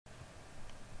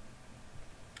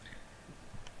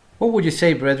What would you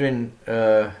say, brethren?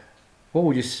 What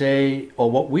would you say,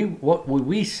 or what would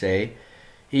we say,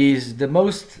 is the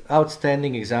most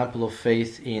outstanding example of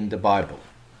faith in the Bible?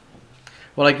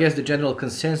 Well, I guess the general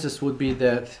consensus would be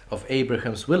that of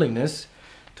Abraham's willingness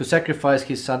to sacrifice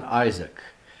his son Isaac.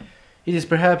 It is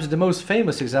perhaps the most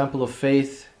famous example of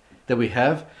faith that we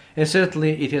have, and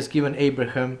certainly it has given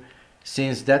Abraham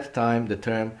since that time the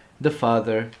term the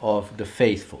father of the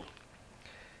faithful.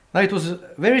 Now, it was a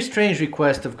very strange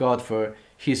request of God for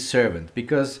his servant,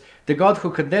 because the God who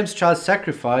condemns child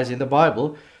sacrifice in the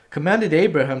Bible commanded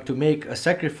Abraham to make a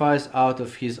sacrifice out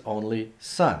of his only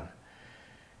son.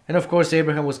 And of course,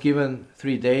 Abraham was given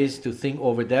 3 days to think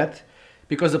over that,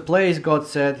 because the place God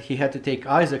said he had to take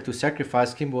Isaac to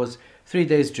sacrifice him was 3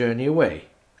 days' journey away.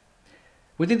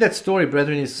 Within that story,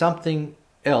 brethren, is something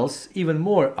else even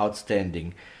more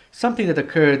outstanding, something that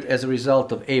occurred as a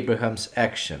result of Abraham's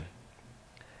action.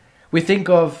 We think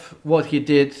of what he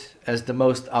did as the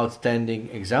most outstanding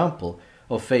example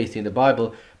of faith in the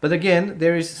Bible, but again,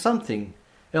 there is something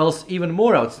else even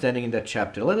more outstanding in that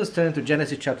chapter. Let us turn to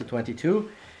Genesis chapter 22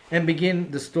 and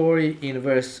begin the story in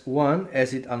verse 1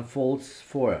 as it unfolds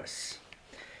for us.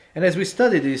 And as we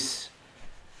study this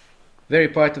very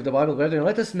part of the Bible, brethren,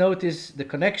 let us notice the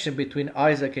connection between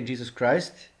Isaac and Jesus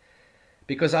Christ,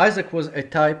 because Isaac was a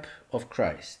type of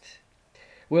Christ.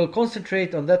 We'll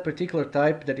concentrate on that particular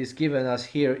type that is given us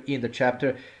here in the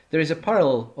chapter. There is a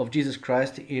parallel of Jesus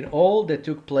Christ in all that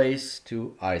took place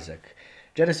to Isaac.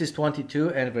 Genesis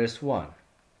 22 and verse 1.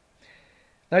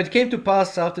 Now it came to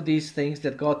pass after these things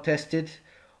that God tested,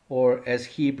 or as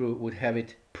Hebrew would have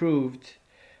it, proved.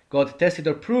 God tested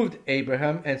or proved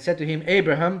Abraham and said to him,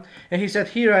 Abraham, and he said,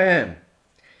 Here I am.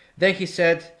 Then he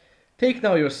said, Take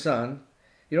now your son,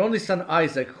 your only son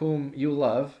Isaac, whom you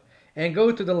love, and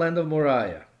go to the land of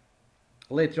Moriah.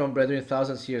 Later on, brethren,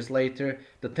 thousands of years later,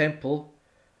 the temple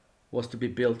was to be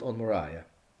built on Moriah,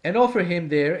 and offer him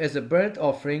there as a burnt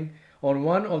offering on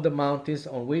one of the mountains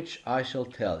on which I shall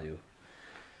tell you.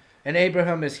 And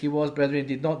Abraham, as he was, brethren,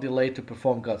 did not delay to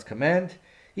perform God's command,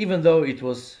 even though it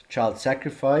was child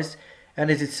sacrifice,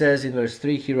 and as it says in verse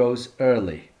 3, he rose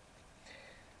early.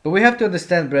 But we have to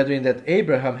understand, brethren, that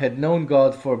Abraham had known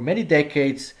God for many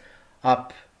decades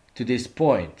up to this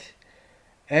point.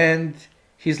 And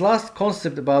his last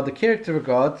concept about the character of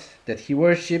God that he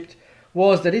worshipped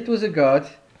was that it was a God,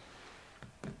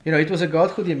 it was a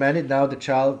God who demanded now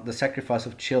the sacrifice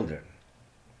of children.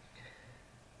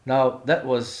 Now, that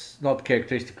was not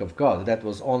characteristic of God. That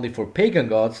was only for pagan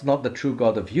gods, not the true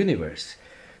God of the universe.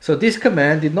 So this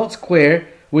command did not square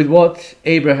with what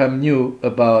Abraham knew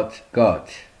about God.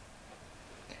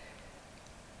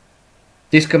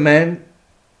 This command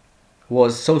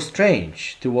was so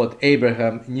strange to what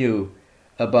Abraham knew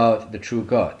about the true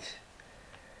God.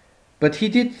 But he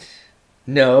did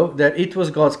know that it was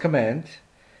God's command,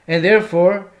 and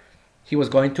therefore he was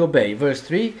going to obey. Verse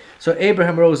 3, So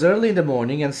Abraham rose early in the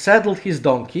morning and saddled his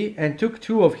donkey and took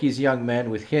 2 of his young men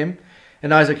with him,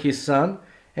 and Isaac his son,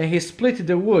 and he split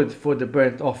the wood for the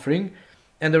burnt offering,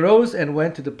 and arose and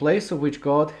went to the place of which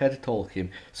God had told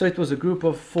him. So it was a group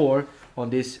of 4 on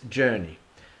this journey.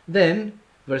 Then,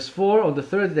 verse 4, on the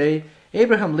 3rd day,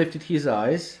 Abraham lifted his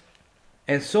eyes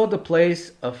and saw the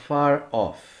place afar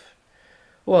off.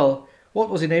 Well, what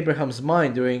was in Abraham's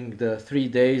mind during the 3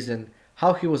 days, and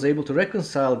how he was able to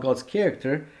reconcile God's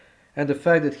character and the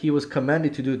fact that he was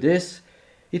commanded to do this,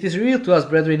 it is revealed to us,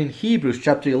 brethren, in Hebrews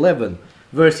chapter 11,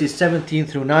 verses 17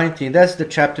 through 19. That's the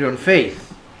chapter on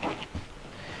faith.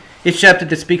 It's a chapter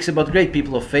that speaks about great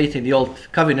people of faith in the Old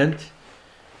Covenant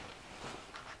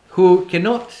who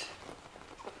cannot,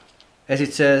 as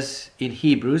it says in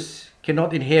Hebrews,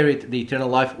 cannot inherit the eternal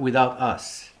life without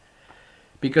us.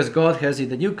 Because God has in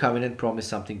the new covenant promised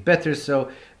something better, so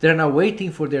they're now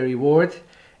waiting for their reward,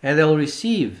 and they'll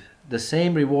receive the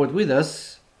same reward with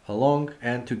us, along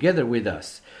and together with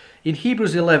us. In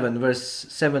Hebrews 11, verse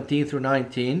 17 through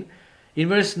 19, in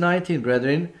verse 19,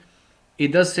 brethren,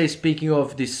 it does say, speaking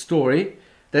of this story,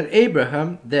 that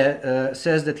Abraham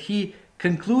says that he,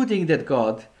 concluding that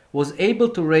God was able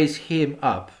to raise him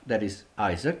up, that is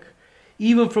Isaac,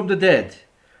 even from the dead,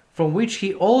 from which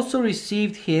he also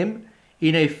received him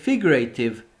in a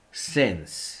figurative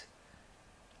sense.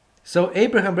 So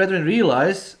Abraham, brethren,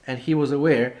 realized, and he was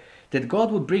aware, that God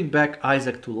would bring back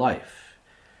Isaac to life.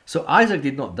 So Isaac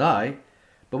did not die,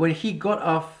 but when he got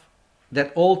off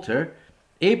that altar,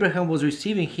 Abraham was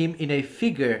receiving him in a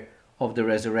figure of the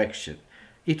resurrection.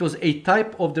 It was a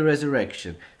type of the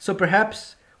resurrection. So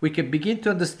perhaps we can begin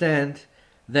to understand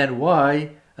then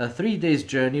why a 3 days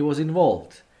journey was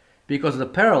involved, because of the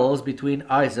parallels between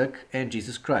Isaac and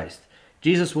Jesus Christ.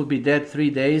 Jesus would be dead 3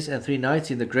 days and 3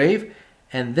 nights in the grave,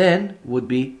 and then would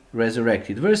be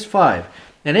resurrected. Verse 5.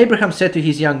 And Abraham said to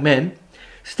his young men,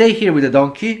 "Stay here with the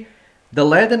donkey. The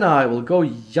lad and I will go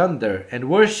yonder and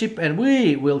worship, and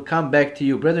we will come back to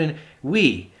you." Brethren,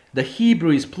 we, the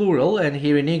Hebrew is plural, and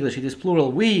here in English it is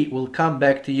plural. We will come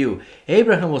back to you.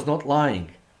 Abraham was not lying.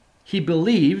 He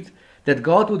believed that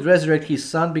God would resurrect his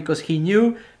son because he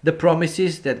knew the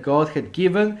promises that God had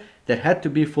given that had to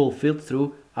be fulfilled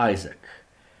through Isaac.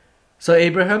 So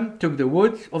Abraham took the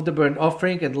wood of the burnt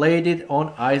offering and laid it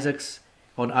on Isaac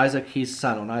his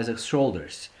son, on Isaac's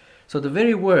shoulders. So the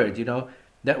very word,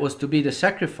 that was to be the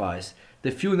sacrifice,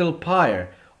 the funeral pyre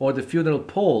or the funeral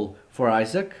pole for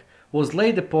Isaac, was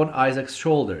laid upon Isaac's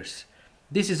shoulders.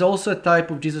 This is also a type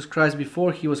of Jesus Christ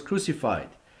before he was crucified.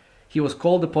 He was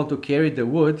called upon to carry the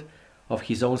wood of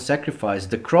his own sacrifice,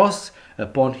 the cross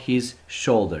upon his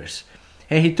shoulders.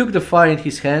 And he took the fire in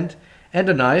his hand and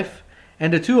a knife,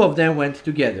 and the two of them went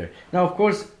together. Now, of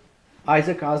course,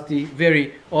 Isaac asked the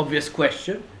very obvious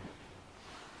question.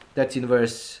 That's in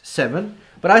verse 7.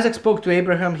 But Isaac spoke to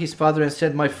Abraham, his father, and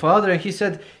said, "My father." And he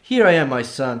said, "Here I am, my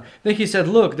son." Then he said,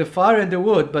 "Look, the fire and the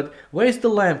wood, but where is the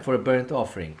lamb for a burnt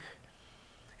offering?"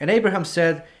 And Abraham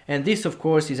said, and this, of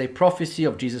course, is a prophecy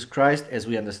of Jesus Christ as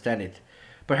we understand it.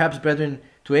 Perhaps, brethren,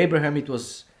 to Abraham it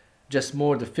was just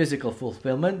more the physical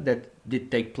fulfillment that did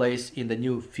take place in the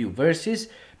new few verses.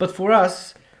 But for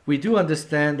us, we do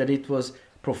understand that it was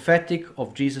prophetic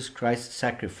of Jesus Christ's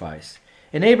sacrifice.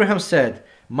 And Abraham said,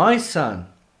 "My son,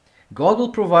 God will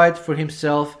provide for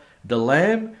himself the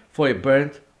lamb for a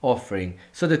burnt offering."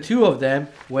 So the two of them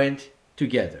went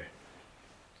together.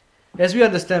 As we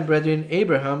understand, brethren,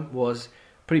 Abraham was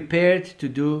prepared to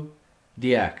do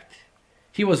the act.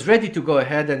 He was ready to go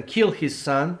ahead and kill his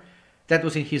son. That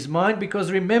was in his mind,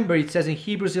 because remember, it says in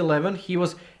Hebrews 11, he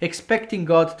was expecting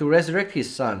God to resurrect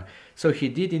his son. So he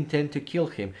did intend to kill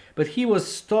him. But he was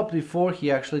stopped before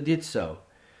he actually did so.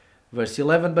 Verse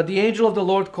 11, "But the angel of the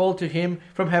Lord called to him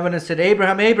from heaven and said,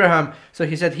 'Abraham, Abraham.' So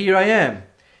he said, 'Here I am.'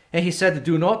 And he said,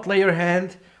 'Do not lay your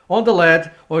hand on the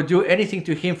lad or do anything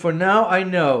to him, for now I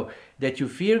know that you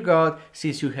fear God,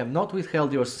 since you have not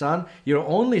withheld your son, your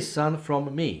only son,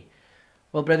 from me.'"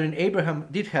 Well, brethren, Abraham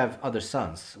did have other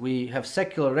sons. We have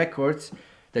secular records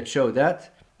that show that.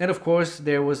 And of course,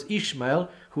 there was Ishmael,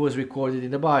 who was recorded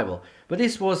in the Bible. But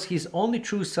this was his only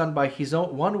true son by his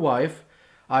own one wife,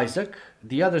 Isaac.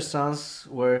 The other sons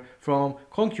were from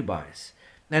concubines.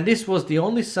 And this was the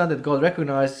only son that God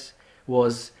recognized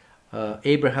was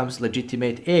Abraham's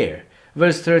legitimate heir.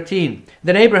 Verse 13,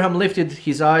 "Then Abraham lifted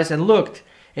his eyes and looked,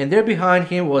 and there behind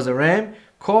him was a ram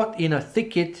caught in a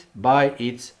thicket by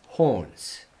its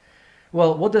horns."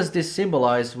 Well, what does this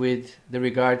symbolize with the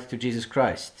regard to Jesus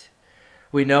Christ?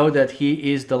 We know that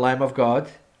he is the Lamb of God.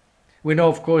 We know,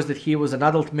 of course, that he was an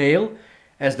adult male,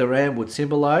 as the ram would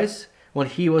symbolize, when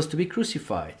he was to be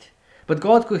crucified. But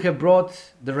God could have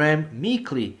brought the ram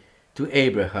meekly to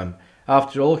Abraham.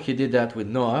 After all, he did that with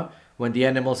Noah when the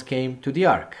animals came to the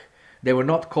ark. They were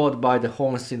not caught by the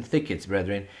horns in thickets,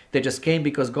 brethren. They just came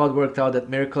because God worked out that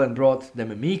miracle and brought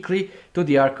them meekly to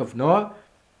the ark of Noah,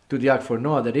 to the ark for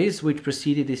Noah, that is, which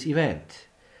preceded this event.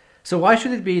 So why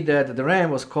should it be that the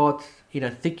ram was caught in a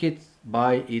thicket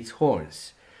by its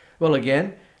horns? Well,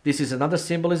 again, this is another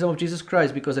symbolism of Jesus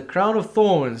Christ, because a crown of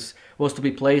thorns was to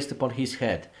be placed upon his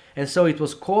head. And so it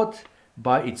was caught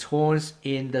by its horns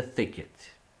in the thicket.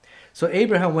 So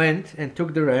Abraham went and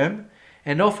took the ram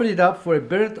and offered it up for a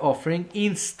burnt offering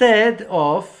instead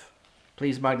of,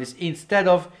 please mark this, instead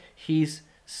of his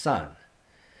son.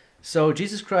 So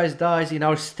Jesus Christ dies in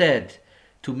our stead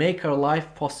to make our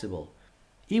life possible.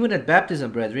 Even at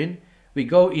baptism, brethren, we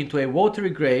go into a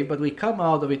watery grave, but we come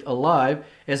out of it alive,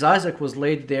 as Isaac was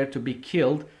laid there to be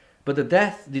killed, but the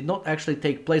death did not actually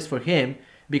take place for him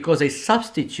because a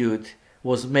substitute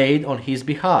was made on his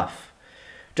behalf.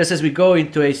 Just as we go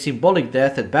into a symbolic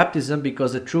death at baptism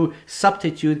because a true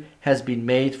substitute has been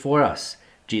made for us,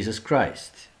 Jesus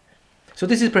Christ. So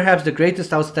this is perhaps the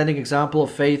greatest outstanding example of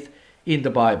faith in the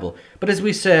Bible. But as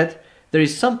we said, there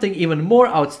is something even more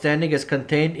outstanding as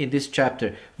contained in this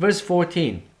chapter. Verse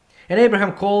 14. "And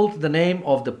Abraham called the name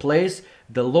of the place,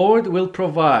 'The Lord will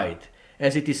provide,'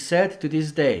 as it is said to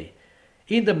this day,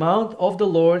 'In the mount of the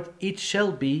Lord it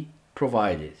shall be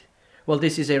provided.'" Well,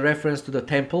 this is a reference to the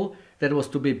temple that was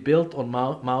to be built on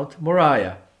Mount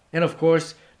Moriah. And of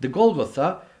course, the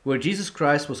Golgotha, where Jesus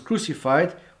Christ was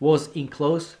crucified, was in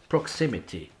close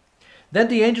proximity. Then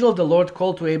the angel of the Lord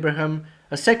called to Abraham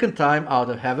a second time out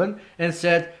of heaven and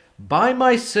said, "By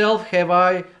myself have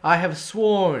I have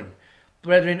sworn."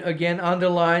 Brethren, again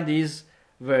underline these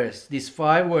verse, these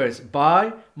 5 words.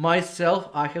 By myself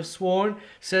I have sworn,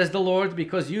 says the Lord,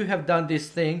 because you have done this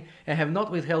thing and have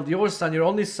not withheld your son, your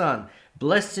only son.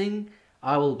 Blessing,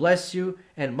 I will bless you,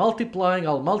 and multiplying,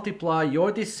 I'll multiply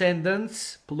your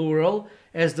descendants, plural,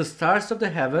 as the stars of the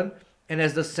heaven and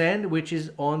as the sand which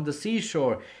is on the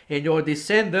seashore. And your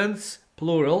descendants,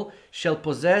 plural, shall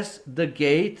possess the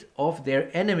gate of their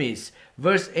enemies.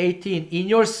 Verse 18, in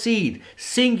your seed,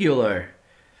 singular,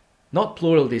 not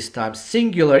plural this time,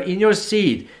 singular, in your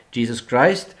seed, Jesus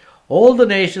Christ, all the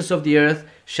nations of the earth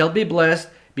shall be blessed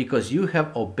because you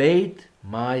have obeyed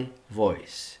my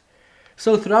voice.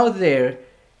 So throughout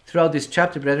this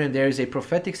chapter, brethren, there is a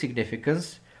prophetic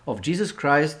significance of Jesus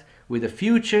Christ with the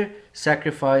future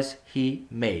sacrifice he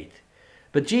made.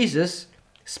 But Jesus,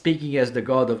 speaking as the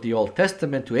God of the Old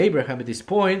Testament to Abraham at this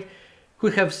point,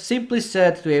 could have simply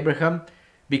said to Abraham,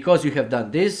 because you have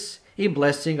done this, in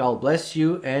blessing I'll bless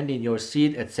you, and in your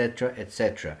seed, etc.,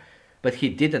 etc. But he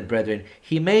didn't, brethren.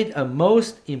 He made a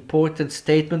most important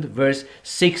statement, verse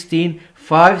 16,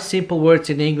 5 simple words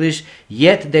in English,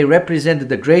 yet they represented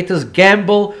the greatest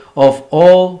gamble of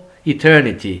all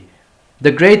eternity.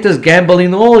 The greatest gamble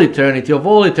in all eternity, of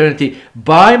all eternity.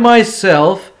 By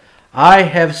myself I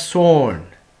have sworn.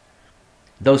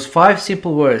 Those 5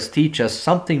 simple words teach us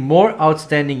something more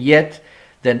outstanding yet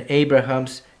than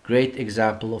Abraham's great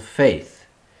example of faith.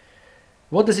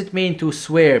 What does it mean to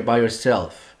swear by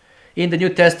yourself? In the New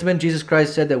Testament, Jesus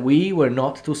Christ said that we were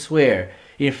not to swear.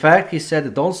 In fact, he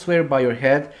said, don't swear by your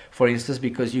head, for instance,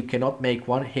 because you cannot make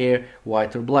one hair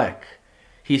white or black.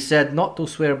 He said not to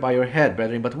swear by your head,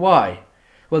 brethren, but why?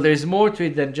 Well, there is more to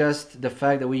it than just the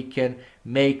fact that we can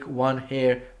make one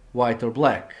hair white or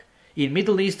black. In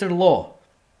Middle Eastern law,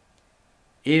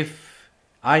 if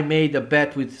I made a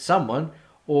bet with someone,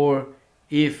 or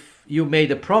if you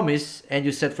made a promise and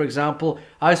you said, for example,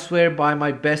 I swear by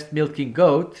my best milking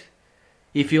goat,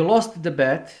 if you lost the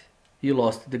bet, you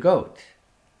lost the goat.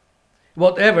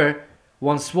 Whatever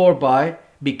one swore by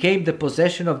became the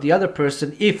possession of the other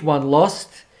person if one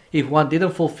lost, if one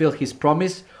didn't fulfill his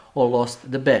promise or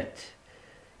lost the bet.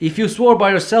 If you swore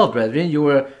by yourself, brethren, you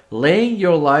were laying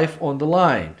your life on the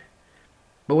line.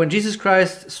 But when Jesus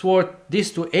Christ swore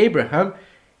this to Abraham,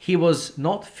 he was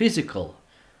not physical.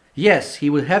 Yes, he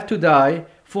would have to die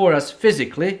for us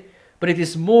physically, but it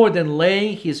is more than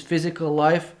laying his physical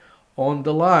life on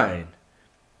the line.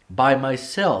 By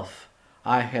myself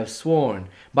I have sworn.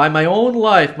 By my own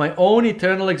life, my own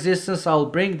eternal existence, I will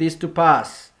bring this to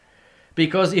pass.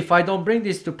 Because if I don't bring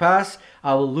this to pass,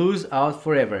 I will lose out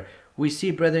forever. We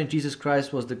see, brethren, Jesus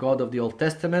Christ was the God of the Old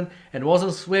Testament and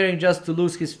wasn't swearing just to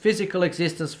lose his physical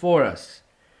existence for us.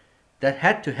 That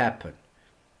had to happen.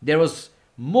 There was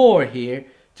more here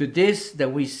to this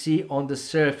than we see on the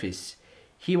surface.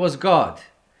 He was God,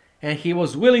 and he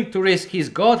was willing to risk his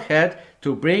Godhead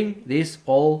to bring this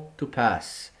all to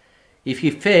pass. If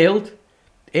he failed,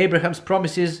 Abraham's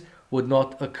promises would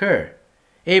not occur.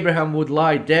 Abraham would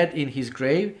lie dead in his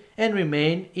grave and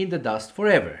remain in the dust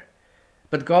forever.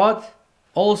 But God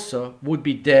also would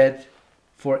be dead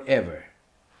forever.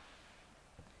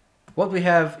 What we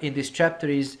have in this chapter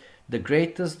is the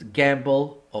greatest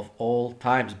gamble of all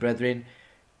times, brethren.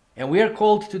 And we are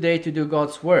called today to do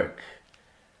God's work.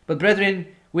 But brethren,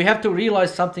 we have to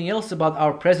realize something else about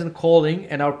our present calling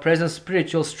and our present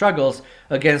spiritual struggles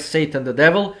against Satan the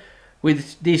devil.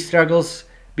 With these struggles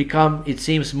become, it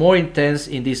seems, more intense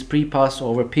in this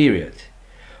pre-Passover period.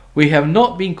 We have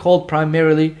not been called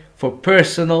primarily for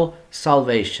personal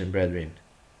salvation, brethren.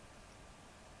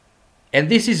 And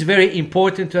this is very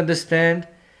important to understand,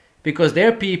 because there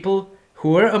are people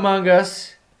who are among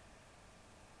us,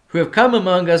 who have come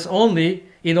among us only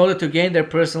in order to gain their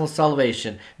personal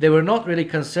salvation. They were not really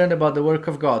concerned about the work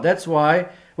of God. That's why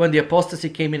when the apostasy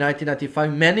came in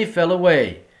 1995, many fell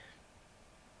away.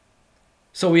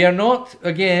 So we are not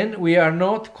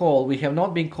called, we have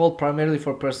not been called primarily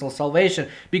for personal salvation.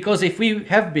 Because if we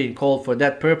have been called for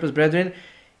that purpose, brethren,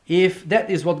 if that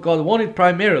is what God wanted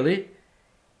primarily,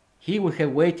 he would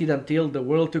have waited until the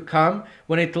world to come,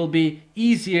 when it will be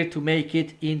easier to make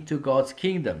it into God's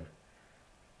kingdom.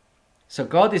 So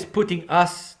God is putting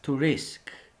us to risk.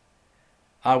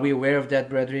 Are we aware of that,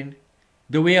 brethren?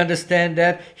 Do we understand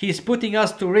that? He is putting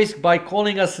us to risk by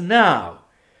calling us now,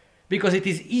 because it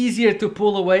is easier to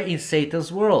pull away in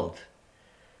Satan's world.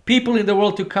 People in the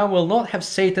world to come will not have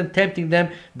Satan tempting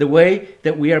them the way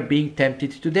that we are being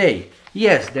tempted today.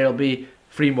 Yes, there will be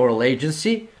free moral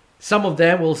agency. Some of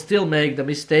them will still make the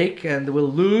mistake and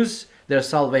will lose their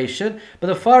salvation, but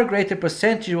a far greater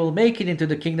percentage will make it into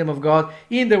the kingdom of God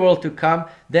in the world to come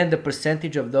than the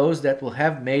percentage of those that will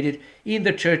have made it in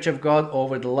the church of God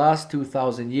over the last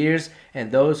 2,000 years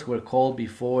and those who were called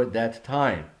before that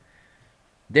time.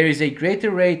 There is a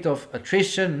greater rate of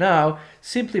attrition now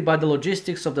simply by the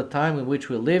logistics of the time in which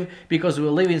we live, because we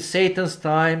live in Satan's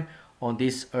time on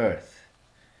this earth.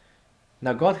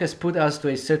 Now God has put us to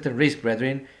a certain risk,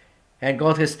 brethren, and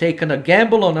God has taken a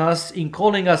gamble on us in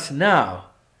calling us now,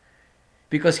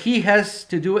 because He has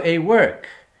to do a work,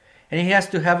 and He has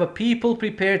to have a people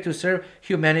prepared to serve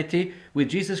humanity with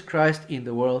Jesus Christ in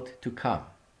the world to come.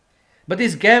 But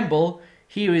this gamble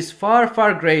here is far,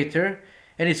 far greater,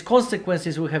 and its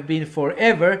consequences would have been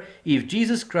forever if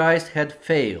Jesus Christ had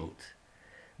failed.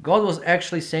 God was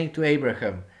actually saying to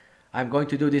Abraham, I'm going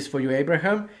to do this for you,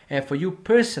 Abraham, and for you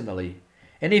personally.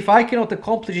 And if I cannot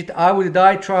accomplish it, I will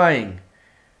die trying.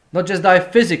 Not just die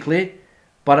physically,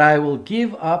 but I will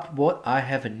give up what I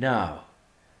have now.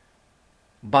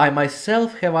 By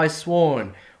myself have I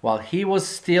sworn, while he was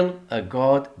still a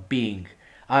God being.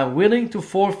 I am willing to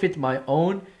forfeit my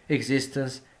own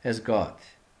existence as God.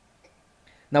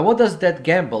 Now, what does that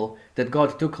gamble that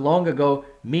God took long ago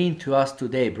mean to us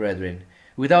today, brethren?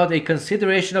 Without a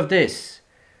consideration of this,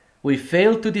 we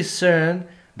fail to discern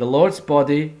the Lord's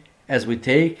body as we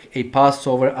take a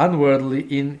Passover unworthily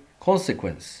in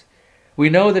consequence. We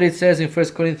know that it says in 1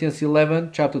 Corinthians 11,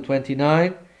 chapter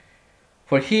 29,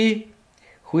 For he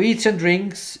who eats and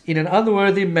drinks in an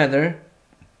unworthy manner,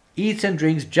 eats and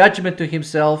drinks judgment to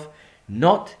himself,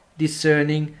 not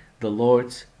discerning the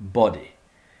Lord's body.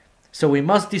 So we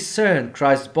must discern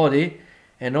Christ's body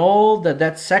and all that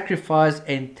that sacrifice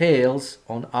entails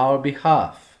on our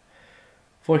behalf.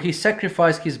 For he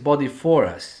sacrificed his body for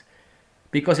us,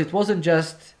 because it wasn't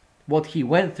just what he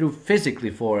went through physically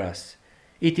for us.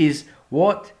 It is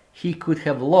what he could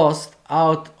have lost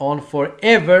out on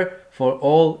forever, for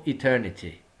all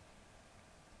eternity.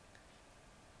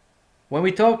 When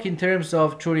we talk in terms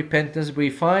of true repentance, we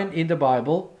find in the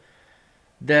Bible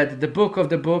that the book of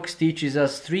the books teaches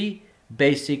us three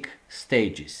basic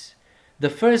stages. The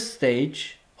first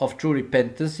stage of true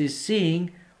repentance is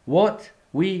seeing what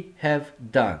we have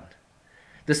done.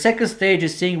 The second stage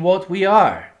is seeing what we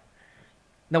are.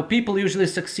 Now, people usually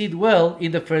succeed well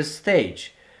in the first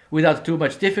stage. Without too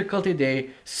much difficulty, they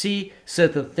see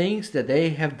certain things that they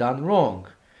have done wrong.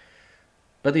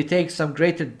 But it takes some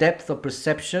greater depth of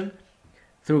perception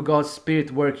through God's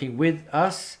Spirit working with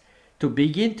us to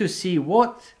begin to see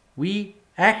what we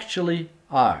actually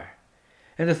are.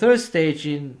 And the third stage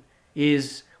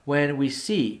is when we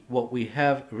see what we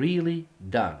have really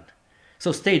done.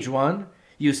 So stage 1,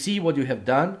 you see what you have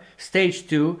done. Stage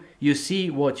 2, you see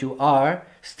what you are.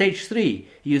 Stage 3,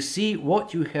 you see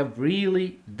what you have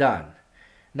really done.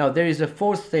 Now there is a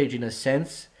fourth stage in a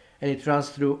sense, and it runs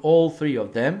through all three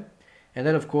of them. And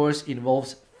that of course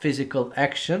involves physical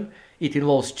action. It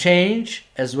involves change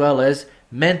as well as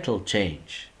mental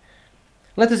change.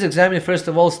 Let us examine first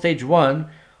of all stage 1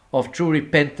 of true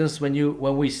repentance, when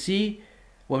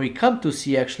we come to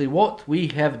see actually what we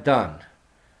have done.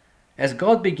 As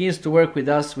God begins to work with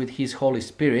us with His Holy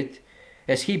Spirit,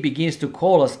 as He begins to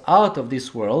call us out of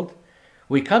this world,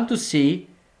 we come to see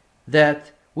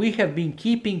that we have been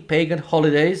keeping pagan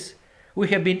holidays, we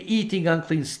have been eating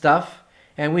unclean stuff,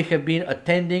 and we have been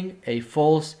attending a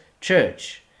false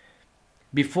church.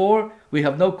 Before, we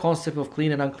have no concept of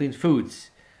clean and unclean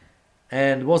foods.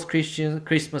 And was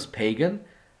Christmas pagan?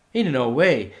 In no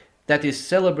way. That is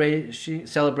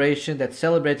celebration that's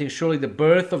celebrating surely the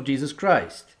birth of Jesus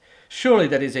Christ. Surely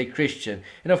that is a Christian.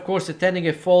 And of course, attending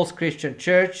a false Christian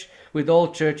church, with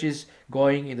all churches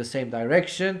going in the same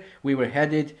direction, we were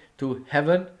headed to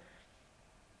heaven.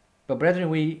 But brethren,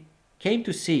 we came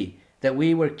to see that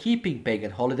we were keeping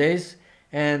pagan holidays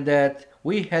and that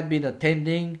we had been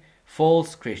attending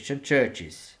false Christian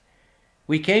churches.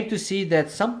 We came to see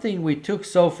that something we took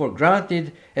so for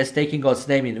granted, as taking God's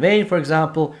name in vain, for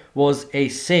example, was a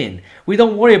sin. We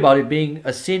don't worry about it being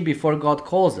a sin before God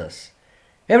calls us.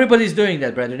 Everybody's doing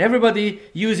that, brethren. Everybody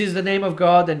uses the name of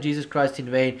God and Jesus Christ in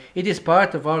vain. It is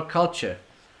part of our culture.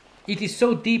 It is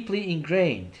so deeply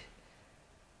ingrained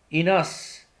in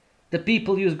us. The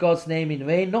people use God's name in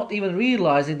vain, not even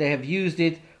realizing they have used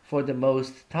it for the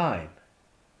most time.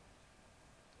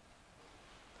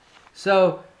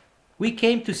 So, we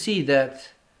came to see that.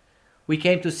 We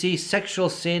came to see sexual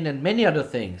sin and many other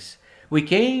things. We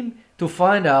came to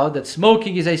find out that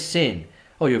smoking is a sin.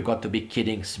 Oh, you've got to be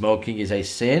kidding. Smoking is a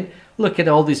sin. Look at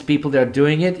all these people that are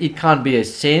doing it. It can't be a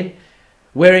sin.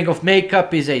 Wearing of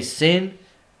makeup is a sin.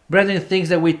 Brethren, things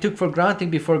that we took for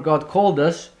granted before God called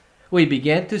us, we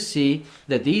began to see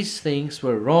that these things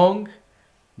were wrong,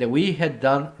 that we had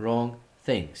done wrong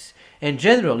things. And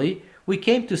generally, we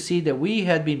came to see that we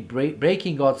had been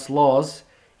breaking God's laws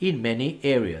in many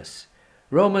areas.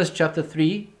 Romans chapter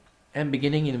 3 and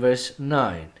beginning in verse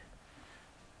 9.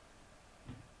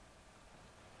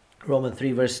 Romans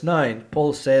 3 verse 9,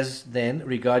 Paul says then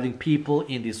regarding people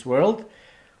in this world,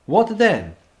 "What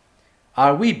then?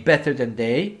 Are we better than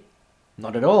they?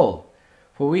 Not at all.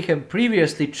 For we have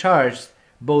previously charged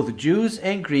both Jews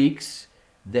and Greeks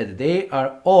that they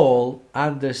are all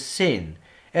under sin.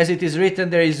 As it is written,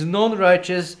 there is none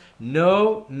righteous,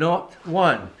 no, not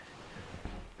one."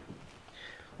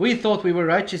 We thought we were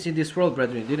righteous in this world,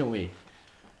 brethren, didn't we?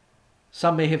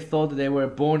 Some may have thought they were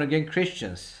born-again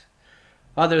Christians.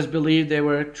 Others believed they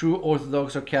were true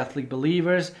Orthodox or Catholic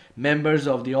believers, members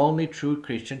of the only true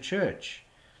Christian church.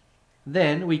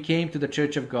 Then we came to the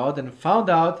Church of God and found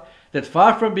out that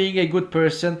far from being a good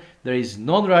person, there is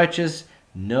none righteous,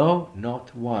 no,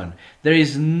 not one. There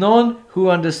is none who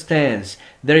understands.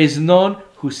 There is none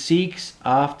who seeks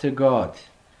after God.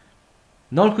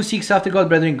 None who seeks after God,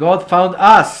 brethren. God found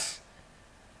us.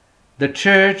 The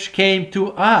church came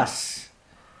to us.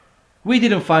 We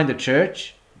didn't find the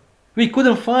church. We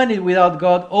couldn't find it without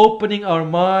God opening our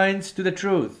minds to the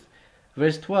truth.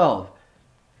 Verse 12.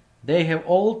 They have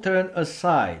all turned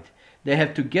aside. They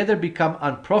have together become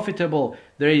unprofitable.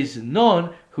 There is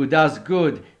none who does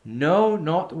good. No,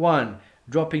 not one.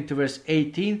 Dropping to verse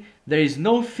 18. There is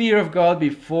no fear of God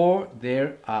before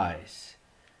their eyes.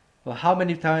 Well, how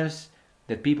many times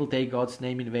that people take God's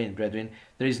name in vain, brethren?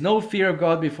 There is no fear of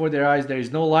God before their eyes. There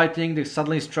is no lightning that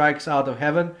suddenly strikes out of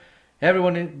heaven.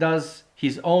 Everyone does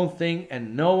his own thing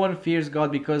and no one fears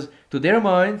God because to their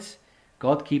minds,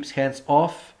 God keeps hands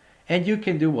off and you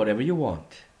can do whatever you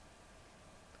want.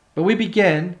 But we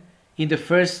began in the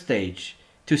first stage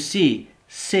to see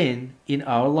sin in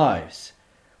our lives.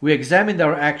 We examined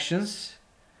our actions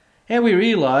and we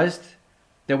realized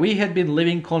that we had been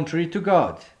living contrary to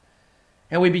God.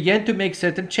 And we began to make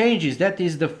certain changes. That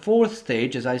is the fourth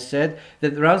stage, as I said,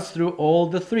 that runs through all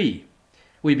the three.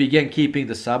 We began keeping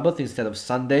the Sabbath instead of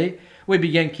Sunday. We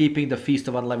began keeping the Feast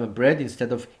of Unleavened Bread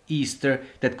instead of Easter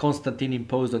that Constantine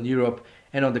imposed on Europe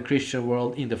and on the Christian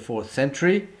world in the 4th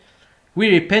century. We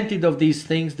repented of these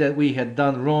things that we had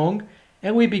done wrong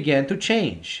and we began to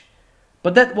change.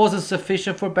 But that wasn't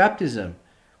sufficient for baptism.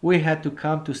 We had to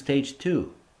come to stage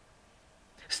 2.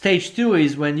 Stage 2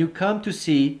 is when you come to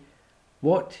see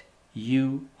what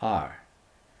you are.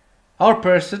 Our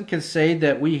person can say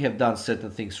that we have done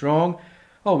certain things wrong.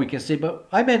 Or we can say, but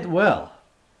I meant well.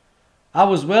 I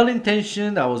was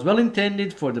well-intentioned, I was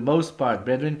well-intended for the most part,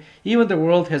 brethren. Even the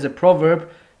world has a proverb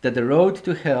that the road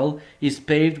to hell is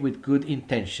paved with good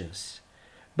intentions.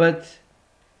 But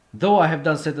though I have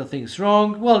done certain things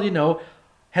wrong, well,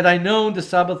 had I known the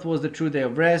Sabbath was the true day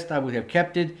of rest, I would have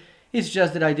kept it. It's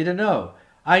just that I didn't know.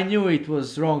 I knew it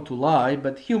was wrong to lie,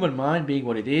 but human mind being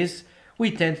what it is, we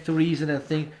tend to reason and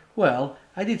think, well,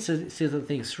 I did certain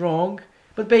things wrong,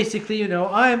 but basically,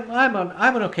 I'm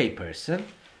an okay person.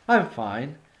 I'm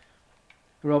fine.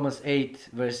 Romans 8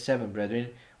 verse 7, brethren.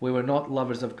 We were not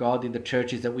lovers of God in the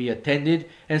churches that we attended,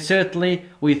 and certainly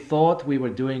we thought we were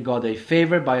doing God a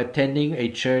favor by attending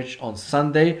a church on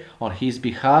Sunday on His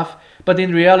behalf, but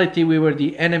in reality we were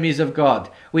the enemies of God.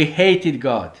 We hated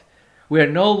God. We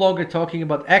are no longer talking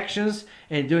about actions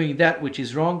and doing that which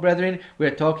is wrong, brethren. We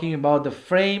are talking about the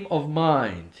frame of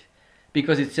mind.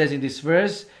 Because it says in this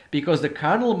verse, because the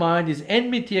carnal mind is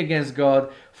enmity against God,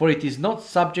 for it is not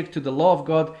subject to the law of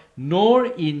God, nor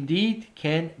indeed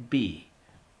can be.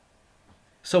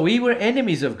 So we were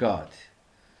enemies of God.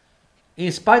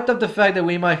 In spite of the fact that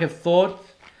we might have thought,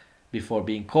 before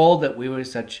being called, that we were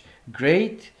such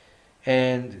great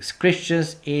and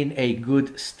Christians in a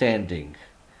good standing.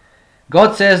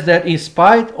 God says that in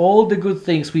spite all the good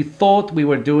things we thought we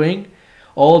were doing,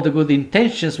 all the good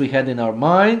intentions we had in our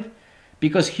mind,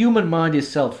 because human mind is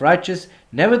self-righteous,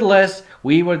 nevertheless,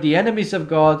 we were the enemies of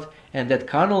God, and that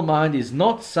carnal mind is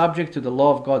not subject to the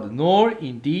law of God, nor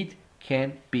indeed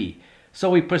can be. So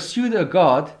we pursued a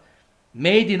God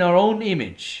made in our own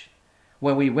image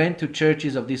when we went to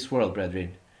churches of this world,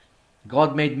 brethren.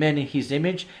 God made man in His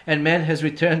image, and man has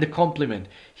returned the compliment.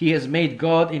 He has made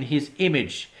God in His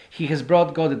image. He has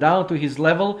brought God down to His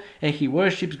level, and he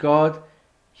worships God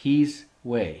His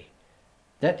way.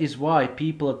 That is why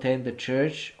people attend the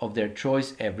church of their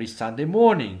choice every Sunday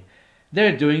morning.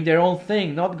 They're doing their own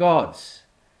thing, not God's.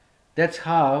 That's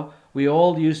how we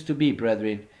all used to be,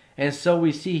 brethren. And so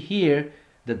we see here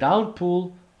the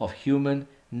downpour of human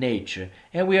nature.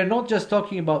 And we are not just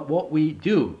talking about what we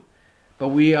do, but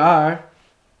we are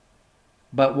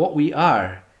but what we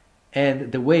are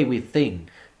and the way we think,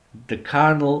 the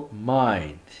carnal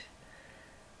mind.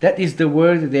 That is the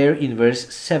word there in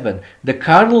verse 7. The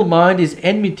carnal mind is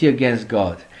enmity against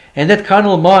God. And that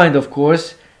carnal mind, of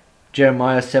course,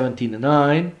 Jeremiah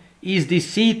 17:9, is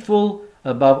deceitful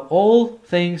above all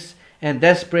things and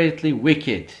desperately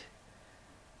wicked.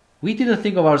 We didn't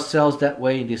think of ourselves that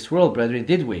way in this world, brethren,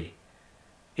 did we?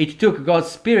 It took God's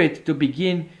Spirit to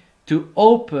begin to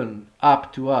open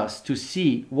up to us to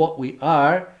see what we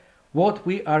are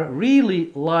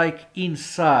really like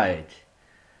inside.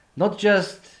 Not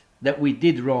just that we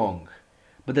did wrong,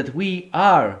 but that we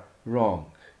are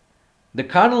wrong. The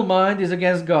carnal mind is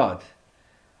against God.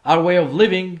 Our way of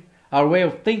living, our way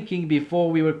of thinking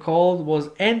before we were called was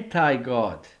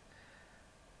anti-God.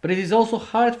 But it is also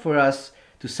hard for us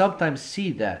to sometimes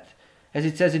see that. As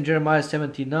it says in Jeremiah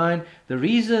 17:9, the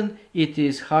reason it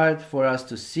is hard for us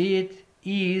to see it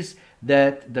is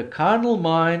that the carnal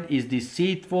mind is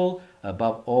deceitful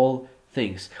above all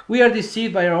things. We are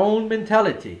deceived by our own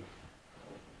mentality.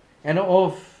 And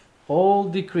of all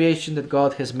the creation that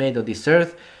God has made on this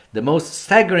earth, the most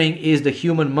staggering is the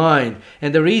human mind.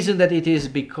 And the reason that it is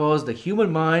because the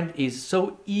human mind is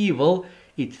so evil,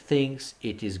 it thinks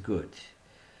it is good.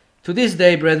 To this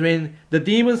day, brethren, the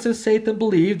demons and Satan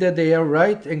believe that they are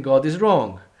right and God is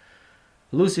wrong.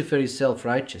 Lucifer is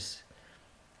self-righteous.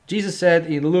 Jesus said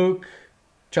in Luke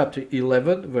chapter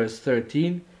 11, verse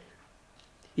 13,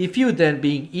 "If you then,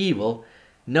 being evil,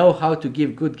 know how to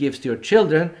give good gifts to your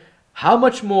children, how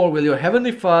much more will your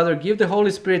heavenly Father give the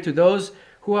Holy Spirit to those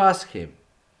who ask him?"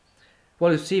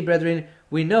 Well, you see, brethren,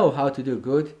 we know how to do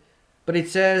good, but it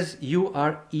says you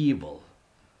are evil.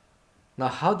 Now,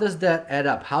 how does that add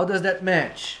up? How does that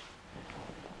match?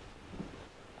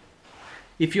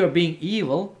 If you're being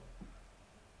evil,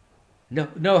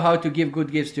 know how to give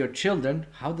good gifts to your children,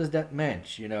 how does that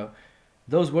match? You know,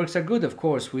 those works are good, of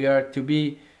course. We're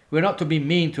not to be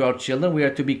mean to our children. We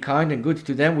are to be kind and good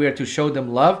to them. We are to show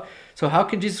them love. So how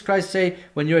can Jesus Christ say,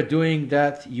 when you're doing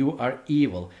that, you are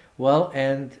evil? Well,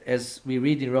 and as we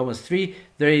read in Romans 3,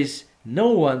 there is no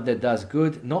one that does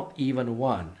good, not even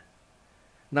one.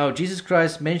 Now, Jesus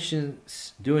Christ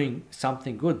mentions doing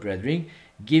something good, brethren,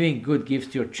 giving good gifts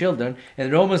to your children.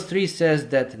 And Romans 3 says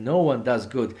that no one does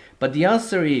good. But the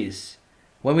answer is,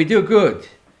 when we do good,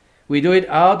 we do it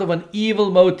out of an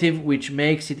evil motive, which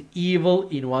makes it evil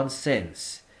in one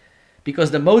sense.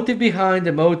 Because the motive behind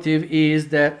the motive is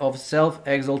that of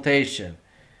self-exaltation.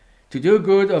 To do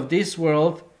good of this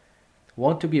world,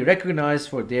 want to be recognized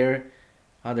for their,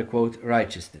 underquote,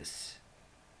 righteousness.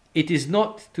 It is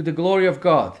not to the glory of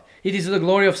God. It is to the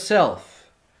glory of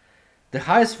self. The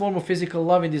highest form of physical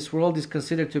love in this world is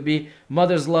considered to be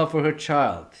mother's love for her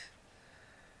child.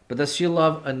 But does she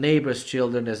love a neighbor's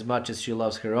children as much as she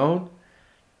loves her own?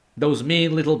 Those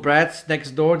mean little brats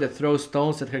next door that throw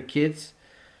stones at her kids?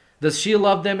 Does she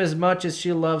love them as much as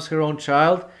she loves her own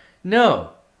child?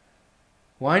 No.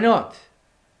 Why not?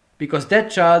 Because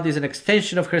that child is an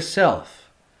extension of herself.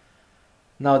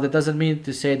 Now, that doesn't mean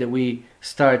to say that we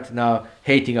start now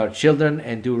hating our children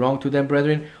and do wrong to them,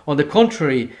 brethren. On the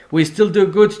contrary, we still do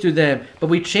good to them, but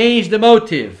we change the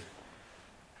motive.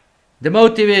 The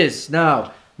motive is,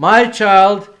 now, my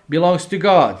child belongs to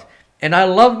God, and I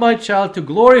love my child to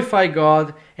glorify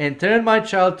God and turn my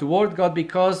child toward God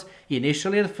because,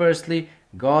 initially and firstly,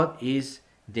 God is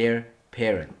their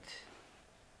parent.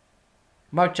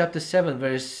 Mark chapter 7,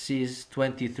 verses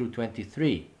 20 through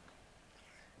 23.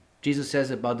 Jesus says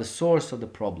about the source of the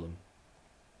problem.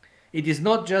 It is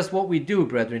not just what we do,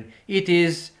 brethren. It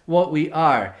is what we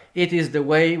are. It is the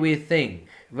way we think.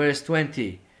 Verse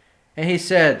 20. And he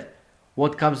said,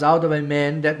 "What comes out of a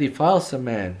man that defiles a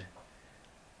man?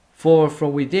 For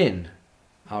from within,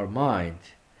 our mind,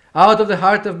 out of the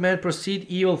heart of man proceed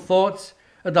evil thoughts,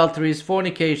 adulteries,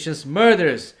 fornications,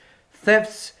 murders,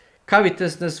 thefts,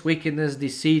 covetousness, wickedness,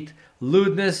 deceit,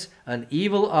 lewdness, an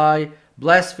evil eye,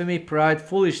 blasphemy, pride,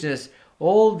 foolishness.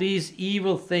 All these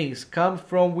evil things come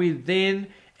from within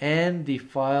and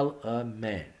defile a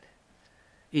man."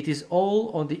 It is all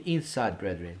on the inside,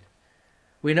 brethren.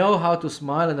 We know how to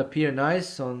smile and appear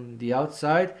nice on the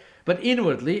outside, but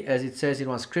inwardly, as it says in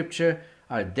one scripture,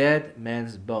 are dead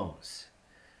man's bones.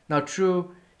 Now,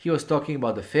 true, he was talking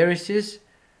about the Pharisees,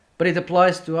 but it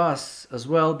applies to us as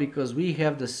well because we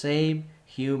have the same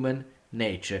human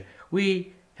nature.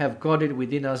 We have got it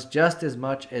within us just as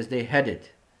much as they had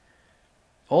it.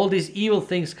 All these evil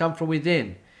things come from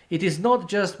within. It is not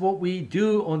just what we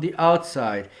do on the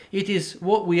outside. It is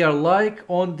what we are like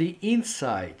on the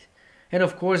inside. And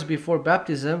of course, before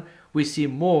baptism, we see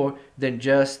more than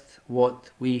just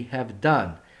what we have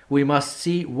done. We must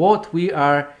see what we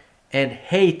are and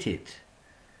hated.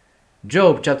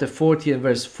 Job chapter 40 and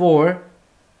verse 4.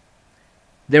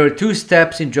 There were two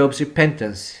steps in Job's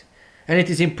repentance, and it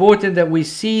is important that we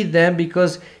see them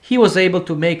because he was able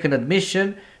to make an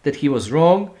admission that he was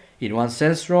wrong, in one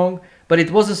sense wrong, but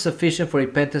it wasn't sufficient for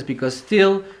repentance because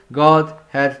still God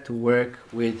had to work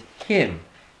with him.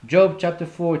 Job chapter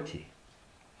 40.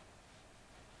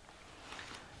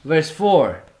 Verse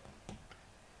 4.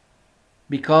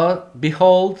 Because,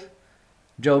 behold,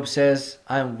 Job says,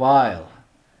 I am vile.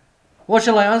 What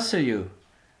shall I answer you?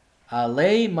 I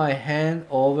lay my hand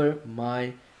over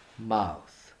my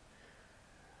mouth.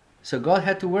 So God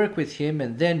had to work with him,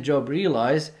 and then Job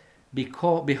realized,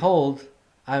 behold,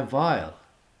 I am vile.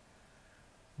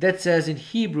 That says in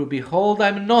Hebrew, behold, I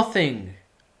am nothing.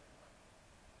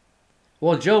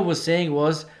 What Job was saying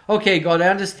was, okay, God, I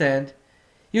understand.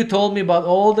 You told me about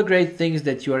all the great things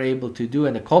that you are able to do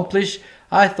and accomplish.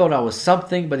 I thought I was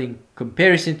something, but in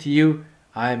comparison to you,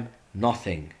 I'm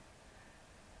nothing.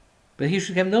 But he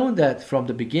should have known that from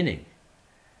the beginning.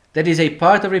 That is a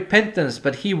part of repentance,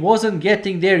 but he wasn't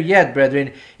getting there yet,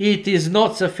 brethren. It is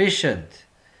not sufficient.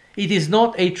 It is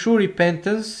not a true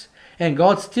repentance, and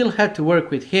God still had to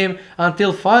work with him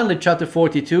until finally chapter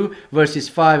 42, verses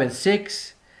 5 and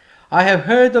 6. I have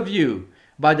heard of you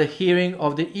by the hearing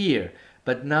of the ear,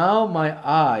 but now my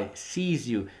eye sees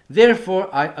you. Therefore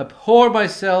I abhor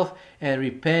myself and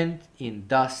repent in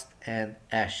dust and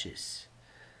ashes.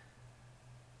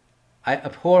 I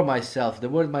abhor myself. The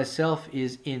word myself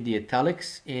is in the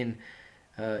italics in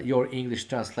your English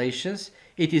translations.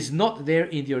 It is not there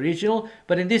in the original,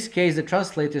 but in this case the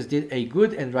translators did a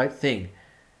good and right thing.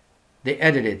 They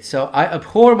added it. So I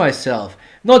abhor myself,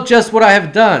 not just what I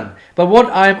have done, but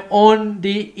what I'm on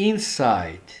the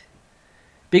inside.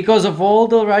 Because of all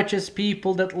the righteous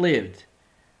people that lived,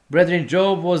 brethren,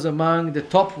 Job was among the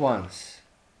top ones.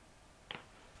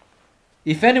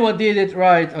 If anyone did it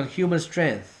right on human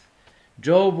strength,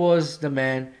 Job was the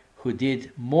man who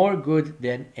did more good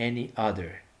than any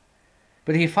other.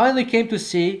 But he finally came to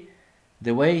see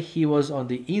the way he was on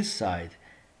the inside,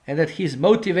 and that his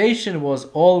motivation was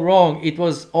all wrong. It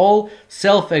was all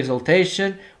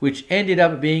self-exaltation, which ended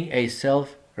up being a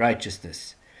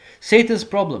self-righteousness. Satan's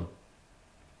problem.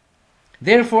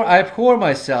 Therefore I abhor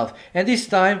myself, and this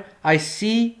time I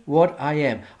see what I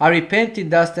am. I repent in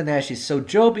dust and ashes. So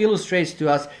Job illustrates to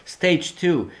us stage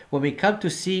 2, when we come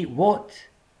to see what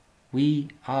we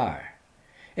are.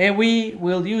 And we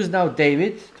will use now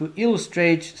David to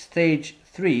illustrate stage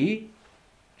 3,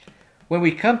 when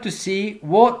we come to see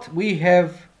what we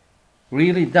have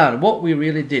really done, what we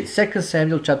really did. 2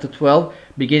 Samuel chapter 12,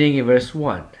 beginning in verse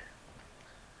 1.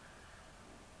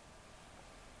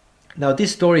 Now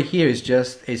this story here is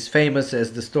just as famous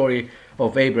as the story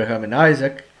of Abraham and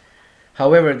Isaac.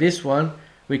 However, this one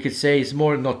we could say is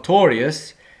more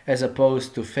notorious as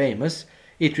opposed to famous.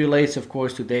 It relates, of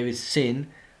course, to David's sin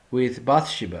with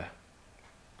Bathsheba.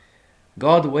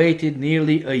 God waited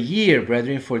nearly a year,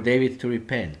 brethren, for David to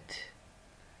repent.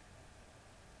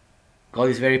 God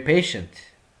is very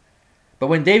patient. But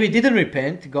when David didn't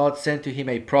repent, God sent to him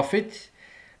a prophet.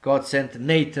 God sent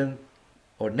Nathan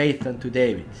to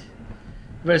David.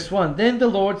 Verse 1, Then the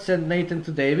Lord sent Nathan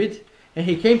to David, and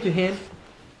he came to him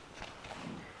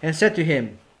and said to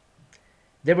him,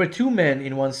 There were two men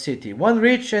in one city, one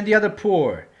rich and the other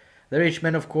poor. The rich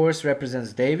man, of course,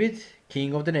 represents David,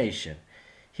 king of the nation.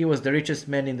 He was the richest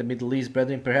man in the Middle East,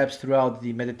 brethren, perhaps throughout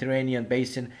the Mediterranean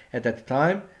basin at that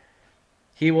time.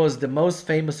 He was the most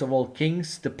famous of all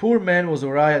kings. The poor man was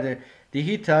Uriah the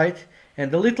Hittite, and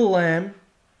the little lamb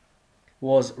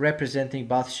was representing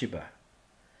Bathsheba.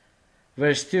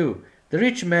 Verse 2, The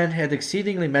rich man had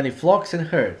exceedingly many flocks and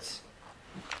herds,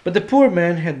 but the poor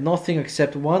man had nothing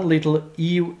except one little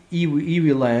ewe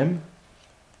lamb,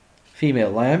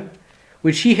 female lamb,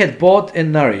 which he had bought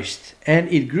and nourished, and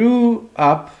it grew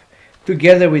up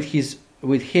together with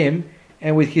him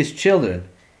and with his children.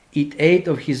 It ate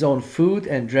of his own food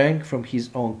and drank from his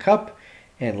own cup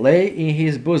and lay in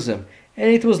his bosom, and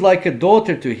it was like a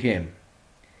daughter to him.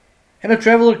 And a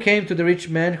traveler came to the rich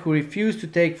man, who refused to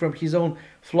take from his own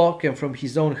flock and from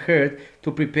his own herd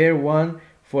to prepare one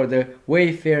for the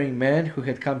wayfaring man who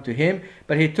had come to him,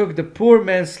 but he took the poor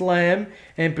man's lamb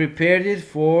and prepared it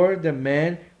for the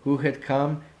man who had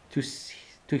come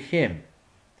to him.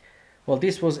 Well,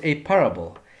 this was a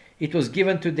parable. It was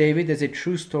given to David as a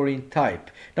true story in type.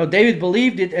 Now David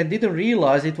believed it and didn't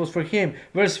realize it was for him.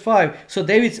 Verse 5, So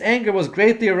David's anger was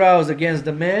greatly aroused against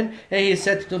the man, and he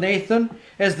said to Nathan,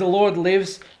 As the Lord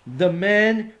lives, the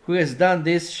man who has done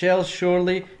this shall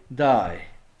surely die.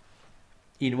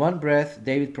 In one breath,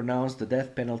 David pronounced the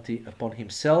death penalty upon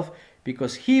himself,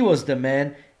 because he was the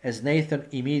man as Nathan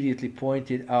immediately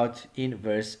pointed out in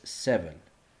verse 7.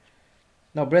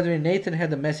 Now, brethren, Nathan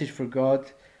had a message from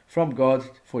God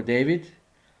for David,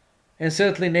 and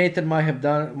certainly Nathan might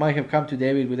have come to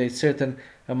David with a certain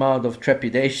amount of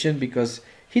trepidation, because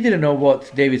he didn't know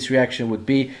what David's reaction would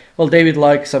be. Well, David,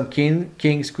 like some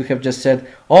kings, could have just said,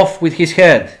 "Off with his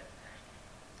head."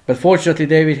 But fortunately,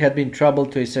 David had been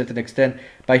troubled to a certain extent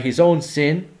by his own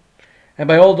sin, and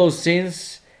by all those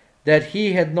sins, that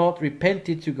he had not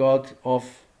repented to God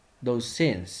of those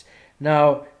sins.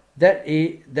 Now, that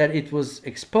it was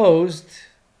exposed,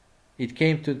 it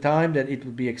came to time that it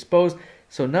would be exposed,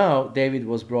 so now David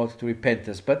was brought to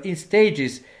repentance, but in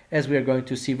stages, as we are going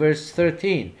to see. Verse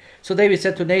 13. So David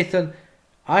said to Nathan,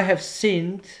 "I have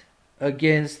sinned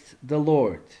against the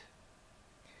Lord."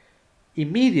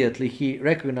 Immediately he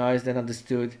recognized and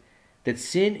understood that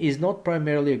sin is not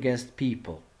primarily against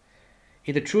people.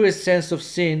 In the truest sense of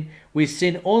sin, we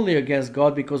sin only against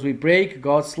God because we break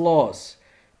God's laws.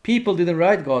 People didn't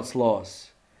write God's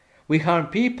laws. We harm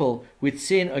people with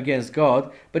sin against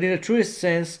God, but in the truest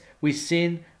sense, we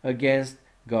sin against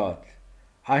God.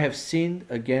 I have sinned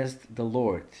against the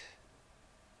Lord.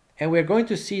 And we are going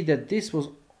to see that this was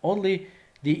only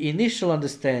the initial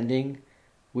understanding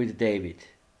with David.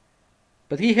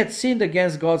 But he had sinned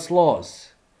against God's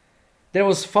laws. There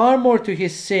was far more to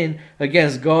his sin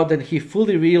against God than he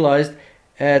fully realized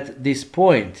at this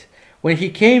point. When he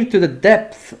came to the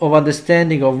depth of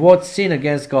understanding of what sin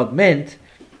against God meant,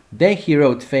 then he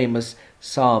wrote famous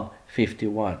Psalm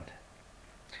 51.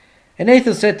 And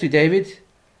Nathan said to David,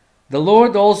 "The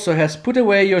Lord also has put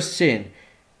away your sin.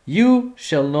 You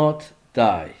shall not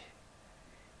die."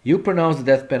 You pronounce the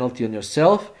death penalty on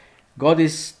yourself. God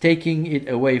is taking it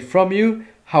away from you.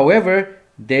 However,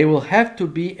 there will have to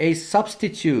be a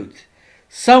substitute.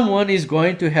 Someone is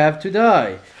going to have to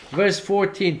die. Verse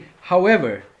 14,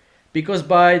 however, because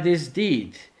by this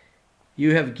deed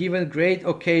you have given great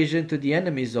occasion to the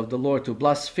enemies of the Lord to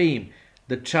blaspheme,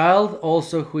 the child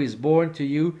also who is born to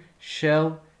you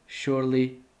shall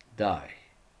surely die.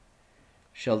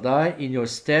 Shall die in your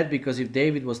stead, because if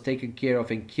David was taken care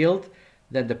of and killed,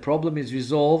 then the problem is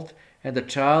resolved and the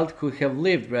child could have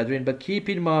lived, brethren. But keep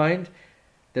in mind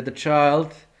that the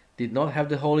child did not have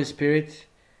the Holy Spirit.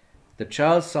 The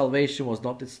child's salvation was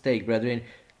not at stake, brethren.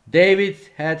 David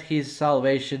had his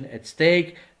salvation at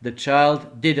stake. The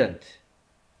child didn't.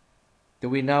 Do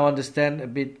we now understand a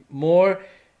bit more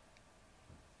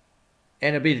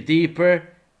and a bit deeper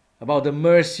about the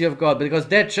mercy of God? Because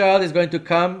that child is going to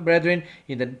come, brethren,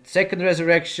 in the second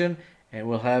resurrection, and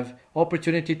will have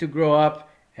opportunity to grow up,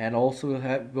 and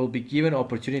also will be given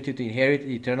opportunity to inherit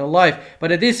eternal life.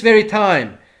 But at this very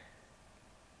time,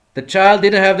 the child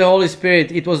didn't have the Holy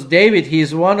Spirit. It was David. He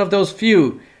is one of those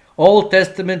few Old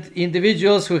Testament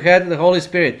individuals who had the Holy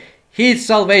Spirit. His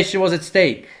salvation was at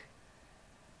stake.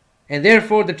 And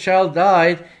therefore the child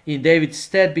died in David's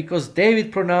stead, because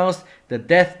David pronounced the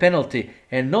death penalty.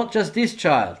 And not just this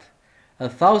child.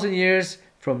 1,000 years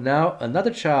from now,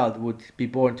 another child would be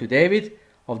born to David,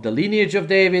 of the lineage of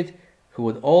David, who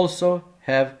would also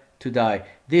have to die.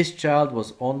 This child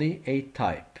was only a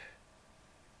type.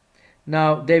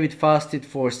 Now David fasted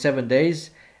for 7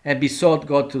 days and besought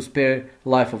God to spare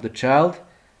life of the child,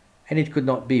 and it could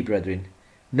not be, brethren.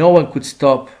 No one could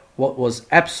stop what was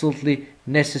absolutely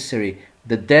necessary,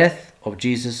 the death of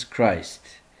Jesus Christ.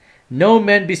 No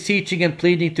man beseeching and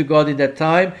pleading to God in that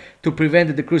time to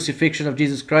prevent the crucifixion of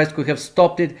Jesus Christ could have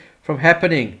stopped it from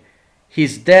happening.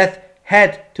 His death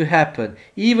had to happen.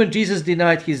 Even Jesus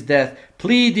denied his death,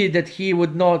 pleaded that he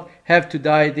would not have to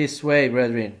die this way,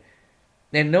 brethren.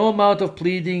 And no amount of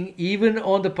pleading, even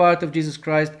on the part of Jesus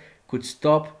Christ, could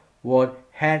stop what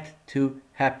had to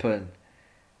happen.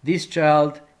 This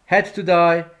child had to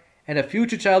die, and a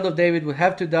future child of David would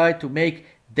have to die to make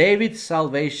David's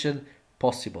salvation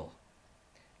possible.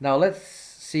 Now let's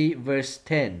see verse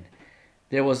 10.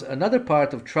 There was another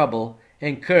part of trouble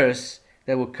and curse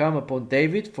that would come upon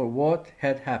David for what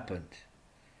had happened.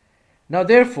 Now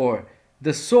therefore,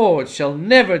 the sword shall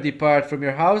never depart from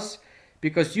your house,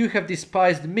 because you have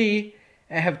despised me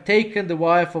and have taken the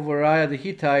wife of Uriah the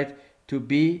Hittite to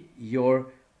be your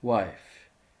wife.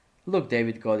 Look,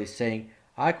 David, God is saying,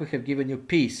 I could have given you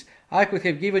peace. I could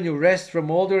have given you rest from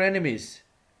all your enemies.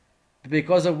 But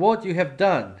because of what you have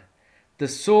done, the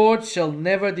sword shall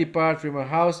never depart from your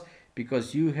house,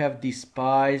 because you have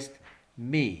despised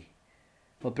me.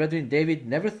 Well, brethren, David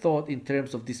never thought in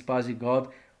terms of despising God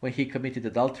when he committed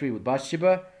adultery with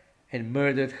Bathsheba and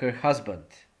murdered her husband.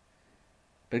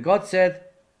 But God said,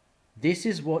 this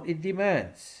is what it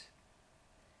demands.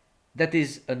 That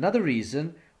is another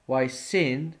reason why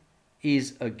sin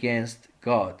is against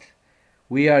God.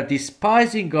 we are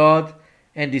despising God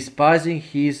and despising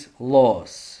his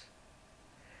laws.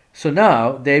 So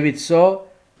now David saw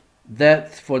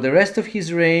that for the rest of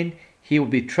his reign he will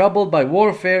be troubled by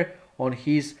warfare on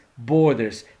his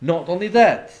borders. Not only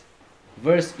that,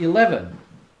 verse 11.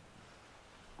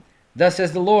 Thus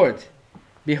says the Lord,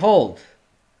 behold,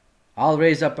 I'll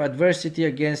raise up adversity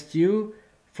against you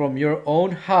from your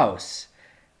own house,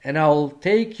 and I'll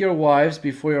take your wives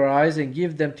before your eyes and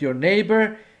give them to your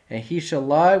neighbor, and he shall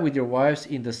lie with your wives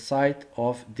in the sight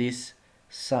of this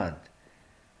sun.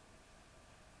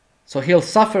 So he'll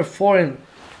suffer foreign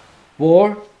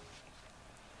war,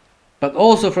 but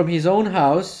also from his own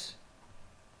house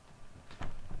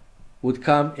would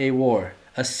come a war,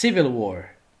 a civil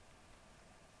war,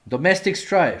 domestic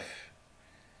strife.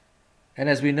 And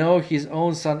as we know, his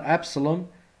own son Absalom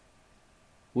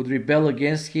would rebel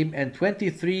against him, and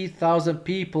 23,000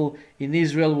 people in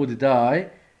Israel would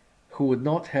die who would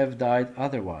not have died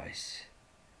otherwise.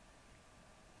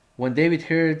 When David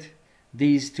heard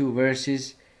these two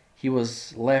verses, he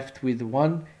was left with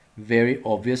one very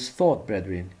obvious thought,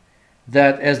 brethren,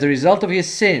 that as the result of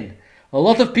his sin, a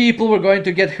lot of people were going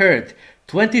to get hurt.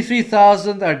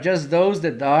 23,000 are just those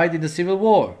that died in the civil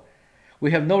war.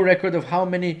 We have no record of how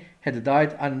many had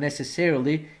died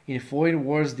unnecessarily in foreign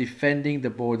wars defending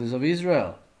the borders of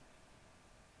Israel.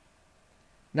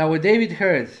 Now when David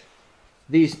heard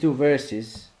these two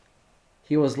verses,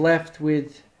 he was left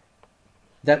with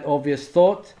that obvious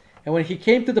thought, and when he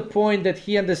came to the point that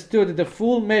he understood the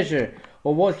full measure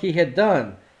of what he had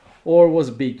done, or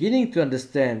was beginning to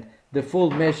understand the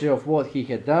full measure of what he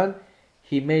had done,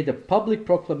 he made a public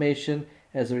proclamation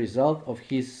as a result of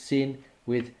his sin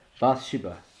with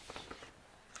Bathsheba.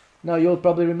 Now you'll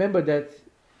probably remember that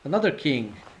another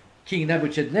king, King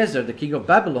Nebuchadnezzar, the king of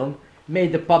Babylon,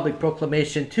 made the public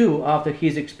proclamation too after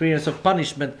his experience of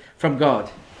punishment from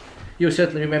God. You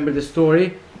certainly remember the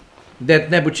story that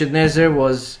Nebuchadnezzar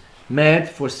was mad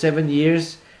for 7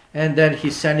 years, and then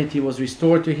his sanity was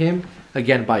restored to him,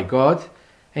 again by God,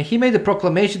 and he made a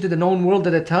proclamation to the known world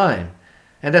at the time.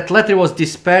 And that letter was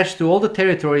dispatched to all the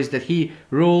territories that he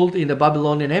ruled in the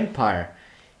Babylonian Empire.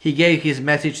 He gave his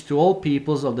message to all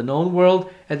peoples of the known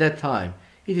world at that time.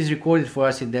 It is recorded for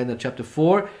us in Daniel chapter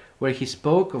 4, where he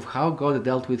spoke of how God had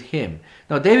dealt with him.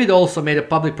 Now David also made a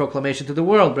public proclamation to the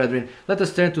world, brethren. Let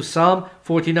us turn to Psalm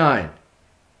 49.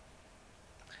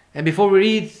 And before we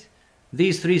read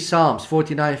these three Psalms,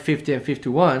 49, 50, and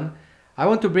 51, I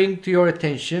want to bring to your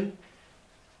attention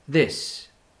this.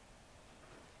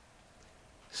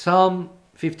 Psalm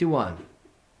 51.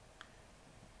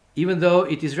 Even though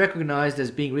it is recognized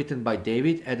as being written by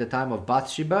David at the time of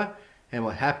Bathsheba and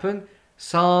what happened,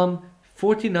 Psalm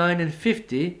 49 and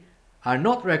 50 are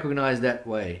not recognized that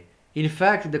way. In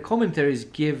fact, the commentaries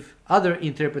give other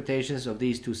interpretations of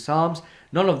these two Psalms,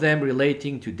 none of them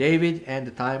relating to David and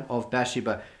the time of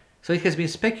Bathsheba. So it has been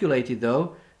speculated,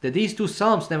 though, that these two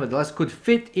Psalms nevertheless could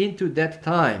fit into that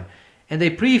time. And they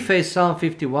preface Psalm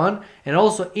 51 and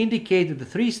also indicate the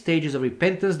three stages of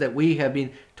repentance that we have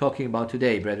been talking about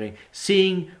today, brethren.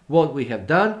 Seeing what we have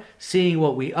done, seeing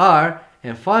what we are,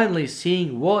 and finally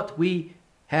seeing what we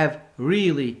have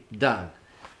really done.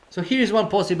 So here is one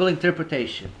possible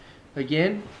interpretation.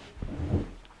 Again,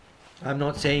 I'm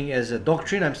not saying as a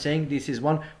doctrine, I'm saying this is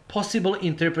one possible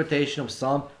interpretation of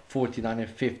Psalm 49 and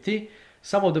 50.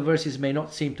 Some of the verses may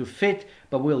not seem to fit,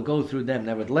 but we'll go through them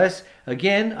nevertheless.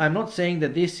 Again, I'm not saying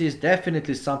that this is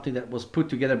definitely something that was put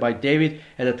together by David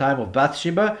at the time of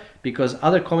Bathsheba, because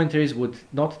other commentaries would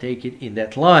not take it in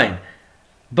that line.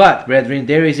 But, brethren,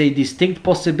 there is a distinct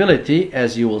possibility,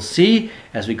 as you will see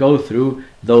as we go through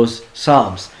those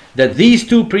Psalms, that these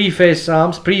two preface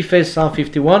Psalm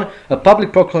 51, a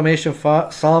public proclamation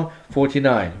for Psalm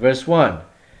 49, verse 1.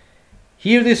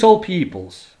 Hear this, all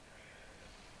peoples.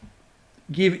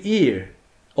 Give ear,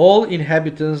 all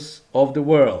inhabitants of the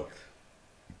world.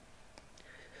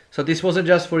 So this wasn't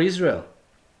just for Israel.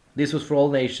 This was for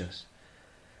all nations.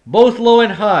 Both low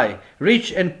and high,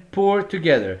 rich and poor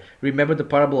together. Remember the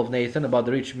parable of Nathan about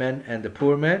the rich man and the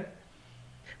poor man?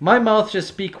 My mouth shall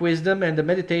speak wisdom, and the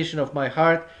meditation of my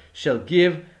heart shall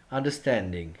give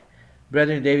understanding.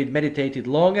 Brethren, David meditated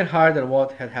long and hard on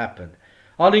what had happened.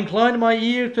 I'll incline my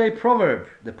ear to a proverb,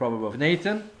 the proverb of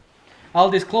Nathan. I'll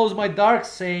disclose my dark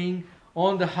saying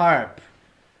on the harp.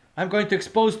 I'm going to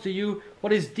expose to you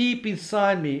what is deep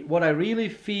inside me, what I really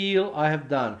feel I have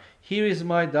done. Here is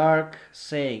my dark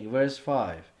saying, verse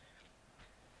 5.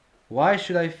 Why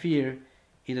should I fear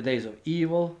in the days of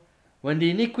evil, when the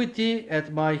iniquity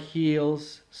at my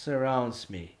heels surrounds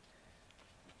me?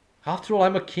 After all,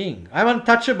 I'm a king. I'm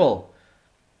untouchable.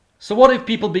 So what if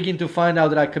people begin to find out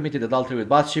that I committed adultery with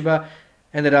Bathsheba?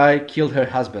 and that I killed her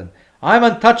husband. I am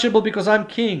untouchable because I am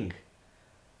king.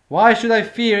 Why should I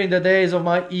fear in the days of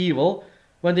my evil,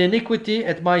 when the iniquity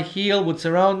at my heel would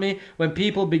surround me, when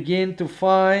people begin to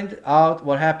find out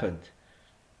what happened?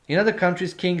 In other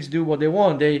countries, kings do what they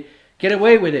want. They get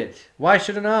away with it. Why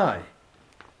shouldn't I?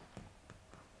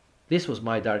 This was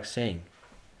my dark saying,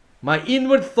 my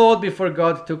inward thought before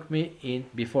God took me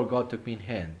in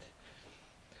hand.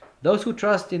 Those who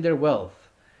trust in their wealth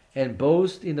and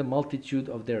boast in the multitude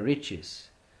of their riches.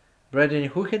 Brethren,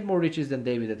 who had more riches than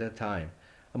David at that time?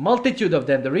 A multitude of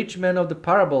them, the rich man of the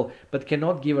parable, but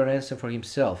cannot give a ransom for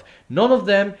himself. None of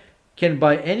them can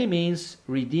by any means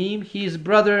redeem his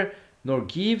brother, nor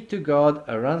give to God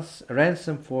a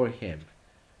ransom for him.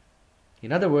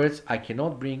 In other words, I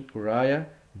cannot bring Uriah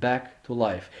back to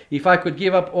life. If I could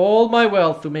give up all my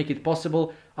wealth to make it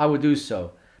possible, I would do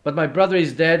so. But my brother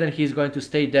is dead, and he is going to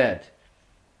stay dead.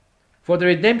 For the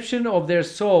redemption of their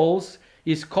souls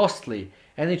is costly,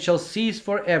 and it shall cease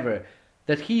forever,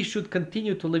 that he should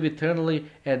continue to live eternally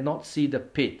and not see the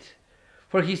pit.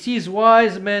 For he sees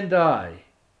wise men die.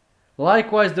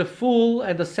 Likewise the fool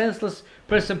and the senseless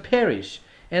person perish,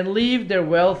 and leave their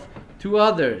wealth to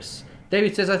others.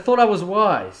 David says, I thought I was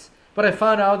wise, but I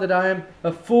found out that I am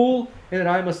a fool and that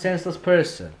I am a senseless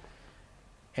person.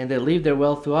 And they leave their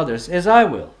wealth to others, as I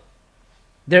will.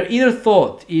 Their inner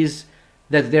thought is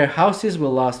that their houses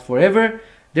will last forever,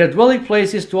 their dwelling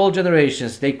places to all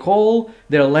generations. They call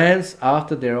their lands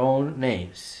after their own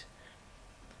names.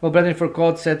 Well, brethren, for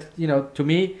God said, to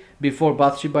me before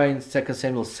Bathsheba in 2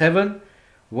 Samuel 7,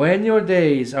 when your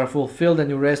days are fulfilled and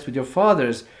you rest with your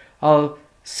fathers, I'll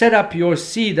set up your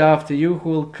seed after you who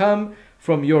will come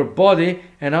from your body,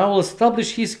 and I will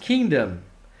establish his kingdom.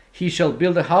 He shall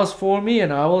build a house for me,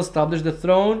 and I will establish the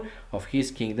throne of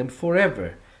his kingdom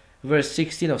forever. Verse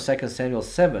 16 of 2 Samuel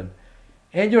 7.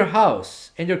 And your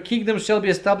house and your kingdom shall be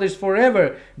established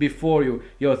forever before you.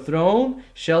 Your throne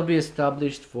shall be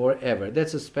established forever.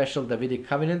 That's a special Davidic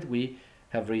covenant we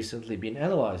have recently been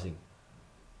analyzing.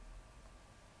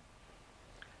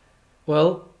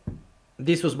 Well,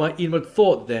 this was my inward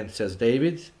thought then, says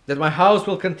David, that my house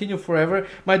will continue forever,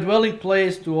 my dwelling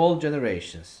place to all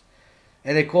generations.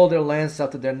 And they call their lands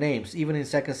after their names. Even in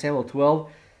 2 Samuel 12,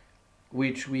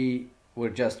 which we were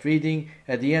just reading,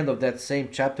 at the end of that same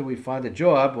chapter we find that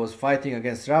Joab was fighting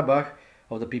against Rabbah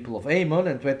of the people of Ammon,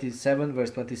 and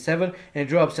verse 27, and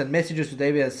Joab sent messengers to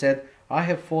David and said, I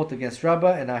have fought against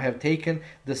Rabbah, and I have taken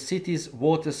the city's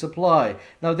water supply.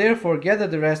 Now therefore gather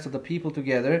the rest of the people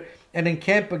together, and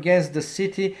encamp against the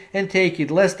city, and take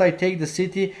it, lest I take the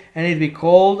city, and it be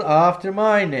called after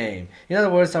my name. In other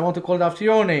words, I want to call it after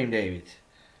your name, David.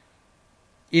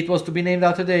 It was to be named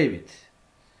after David.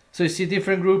 So you see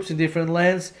different groups in different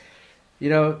lands,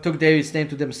 took David's name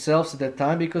to themselves at that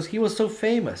time because he was so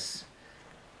famous.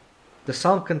 The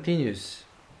psalm continues.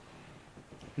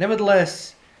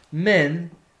 Nevertheless,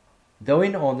 man, though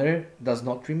in honor, does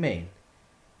not remain.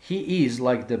 He is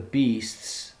like the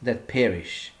beasts that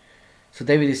perish. So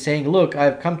David is saying, look, I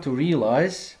have come to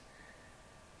realize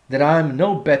that I am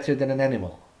no better than an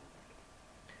animal.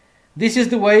 This is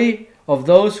the way of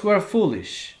those who are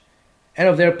foolish, and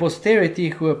of their posterity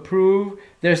who approve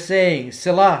their saying,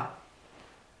 Selah.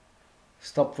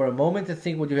 Stop for a moment and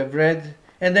think what you have read,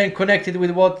 and then connect it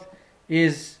with what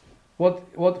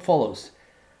follows.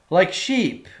 Like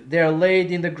sheep they are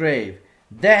laid in the grave,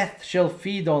 death shall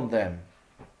feed on them.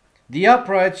 The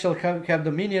upright shall have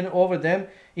dominion over them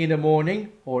in the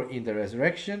morning, or in the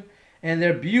resurrection, and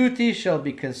their beauty shall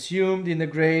be consumed in the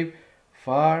grave,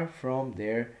 far from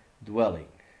their dwelling.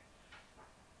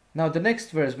 Now the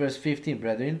next verse, verse 15,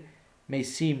 brethren, may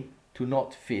seem to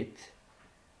not fit.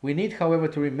 We need, however,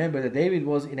 to remember that David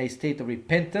was in a state of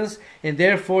repentance, and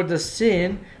therefore the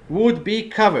sin would be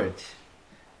covered.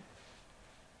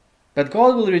 But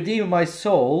God will redeem my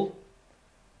soul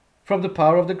from the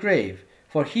power of the grave,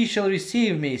 for he shall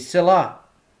receive me, Selah.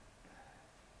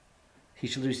 He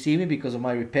shall receive me because of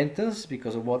my repentance,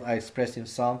 because of what I expressed in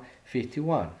Psalm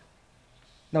 51.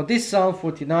 Now this Psalm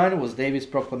 49 was David's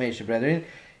proclamation, brethren.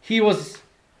 He was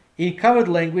in covered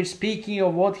language speaking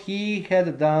of what he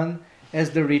had done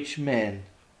as the rich man.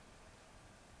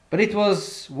 But it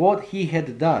was what he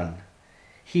had done.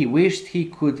 He wished he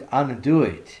could undo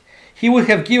it. He would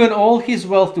have given all his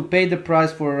wealth to pay the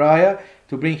price for Uriah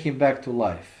to bring him back to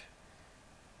life.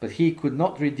 But he could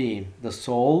not redeem the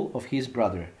soul of his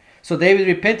brother. So David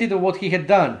repented of what he had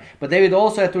done, but David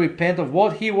also had to repent of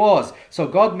what he was. So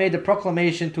God made a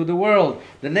proclamation to the world.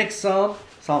 The next psalm,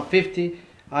 Psalm 50,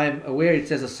 I am aware it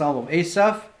says a psalm of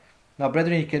Asaph. Now,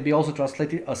 brethren, it can be also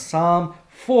translated a psalm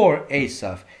for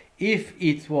Asaph. If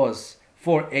it was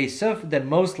for Asaph, then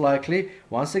most likely,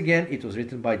 once again, it was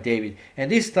written by David.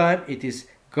 And this time it is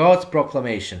God's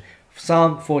proclamation.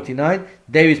 Psalm 49,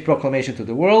 David's proclamation to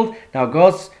the world. Now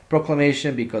God's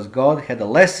proclamation, because God had a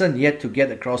lesson yet to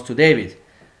get across to David.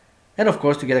 And of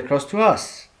course to get across to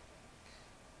us.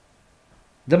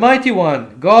 The Mighty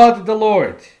One, God the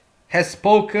Lord, has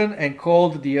spoken and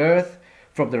called the earth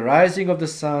from the rising of the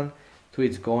sun to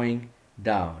its going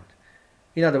down.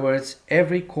 In other words,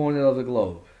 every corner of the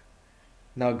globe.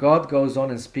 Now God goes on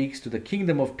and speaks to the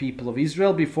kingdom of people of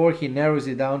Israel before he narrows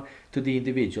it down to the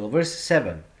individual. Verse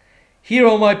 7. Hear,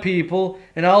 O my people,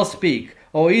 and I'll speak.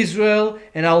 O Israel,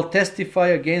 and I'll testify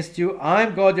against you.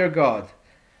 I'm God your God.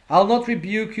 I'll not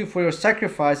rebuke you for your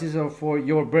sacrifices or for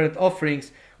your burnt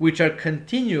offerings, which are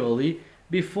continually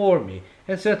before me.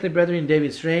 And certainly, brethren, in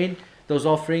David's reign, those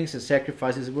offerings and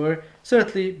sacrifices were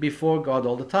certainly before God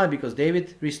all the time, because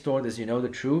David restored, as you know, the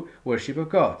true worship of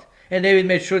God. And David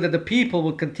made sure that the people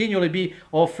would continually be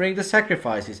offering the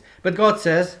sacrifices. But God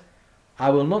says, I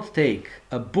will not take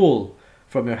a bull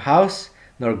from your house,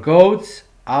 nor goats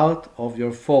out of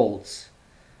your folds.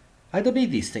 I don't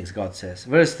need these things, God says.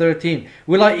 Verse 13,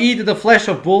 will I eat the flesh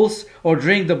of bulls or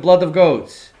drink the blood of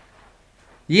goats?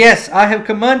 Yes, I have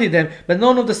commanded them, but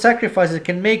none of the sacrifices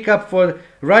can make up for the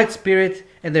right spirit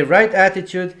and the right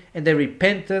attitude and the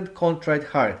repentant, contrite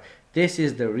heart. This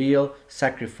is the real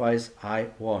sacrifice I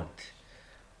want.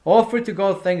 Offer to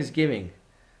God thanksgiving,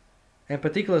 and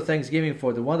particular thanksgiving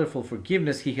for the wonderful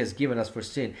forgiveness he has given us for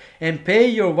sin. And pay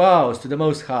your vows to the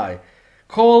Most High.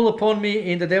 Call upon me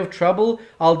in the day of trouble.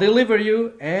 I'll deliver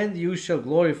you, and you shall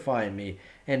glorify me.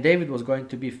 And David was going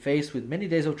to be faced with many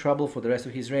days of trouble for the rest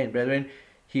of his reign. Brethren,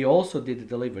 he also did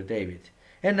deliver David.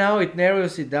 And now it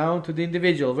narrows it down to the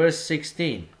individual. Verse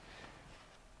 16.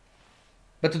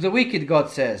 But to the wicked God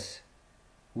says,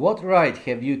 what right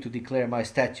have you to declare my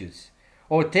statutes,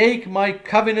 or take my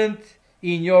covenant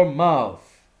in your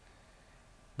mouth?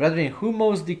 Brethren, who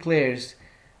most declares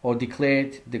or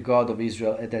declared the God of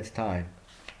Israel at that time?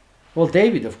 Well,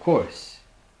 David, of course.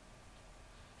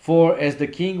 For as the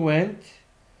king went,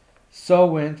 so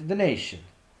went the nation.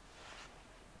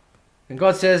 And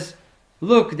God says,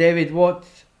 look, David, what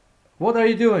are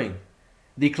you doing?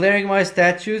 Declaring my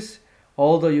statutes,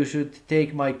 although you should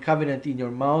take my covenant in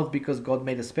your mouth, because God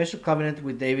made a special covenant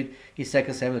with David in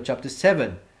 2 Samuel chapter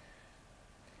 7.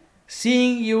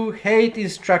 Seeing you hate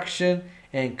instruction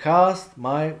and cast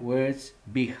my words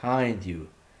behind you.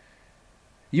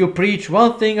 You preach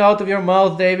one thing out of your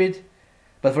mouth, David,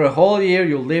 but for a whole year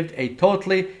you lived a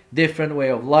totally different way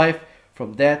of life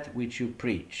from that which you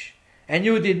preach. And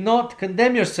you did not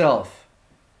condemn yourself.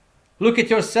 Look at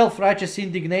your self-righteous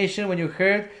indignation when you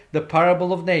heard the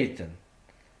parable of Nathan.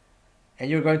 And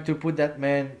you're going to put that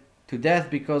man to death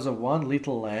because of one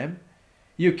little lamb.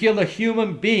 You killed a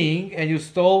human being and you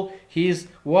stole his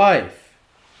wife.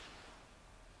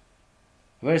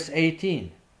 Verse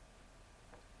 18.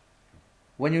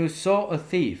 When you saw a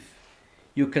thief,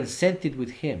 you consented with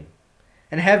him,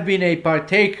 and have been a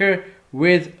partaker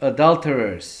with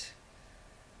adulterers.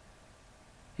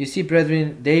 You see,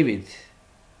 brethren, David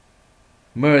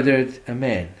murdered a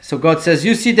man. So God says,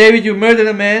 you see, David, you murdered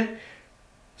a man,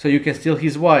 so you can steal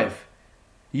his wife.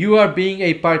 You are being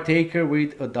a partaker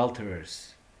with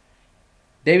adulterers.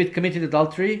 David committed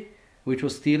adultery, which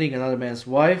was stealing another man's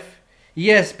wife.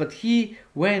 Yes, but he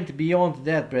went beyond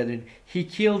that, brethren. He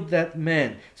killed that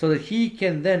man so that he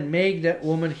can then make that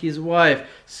woman his wife.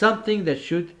 Something that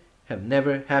should have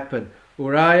never happened.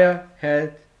 Uriah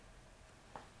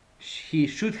he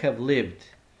should have lived.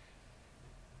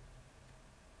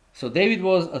 So David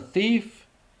was a thief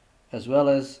as well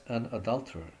as an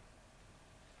adulterer.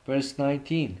 Verse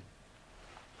 19.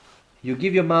 You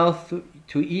give your mouth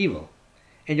to evil,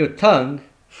 and your tongue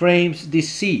frames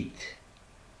deceit.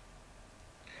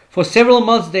 For several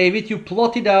months, David, you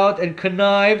plotted out and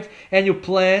connived, and you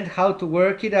planned how to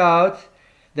work it out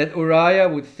that Uriah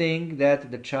would think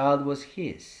that the child was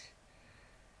his.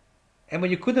 And when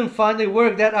you couldn't finally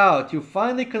work that out, you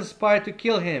finally conspired to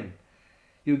kill him.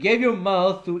 You gave your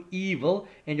mouth to evil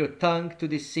and your tongue to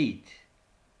deceit.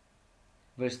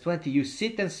 Verse 20, you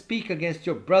sit and speak against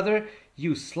your brother,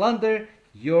 you slander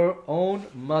your own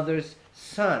mother's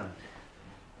son.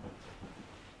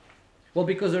 Well,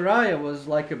 because Uriah was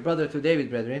like a brother to David,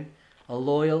 brethren, a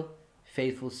loyal,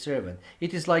 faithful servant.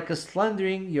 It is like a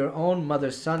slandering your own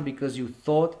mother's son because you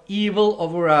thought evil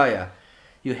of Uriah.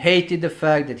 You hated the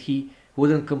fact that he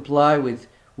wouldn't comply with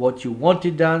what you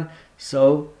wanted done,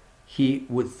 so he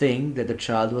would think that the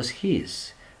child was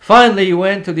his. Finally, you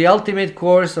went to the ultimate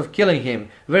course of killing him.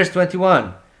 Verse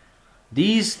 21,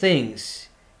 these things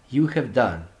you have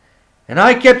done, and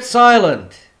I kept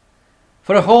silent.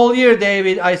 For a whole year,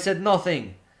 David, I said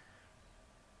nothing.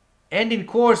 And in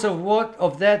course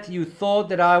of that you thought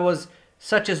that I was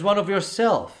such as one of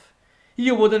yourself.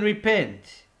 You wouldn't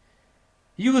repent.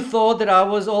 You thought that I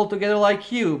was altogether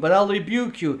like you, but I'll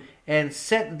rebuke you and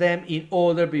set them in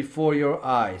order before your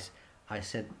eyes. I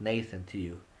sent Nathan to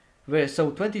you. Verse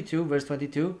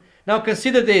 22. Now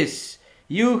consider this,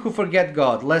 you who forget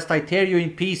God, lest I tear you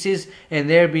in pieces and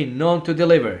there be none to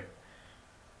deliver.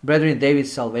 Brethren,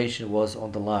 David's salvation was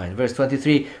on the line. Verse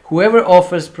 23, whoever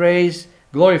offers praise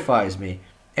glorifies me,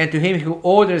 and to him who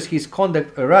orders his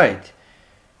conduct aright,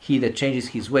 he that changes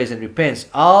his ways and repents,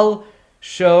 I'll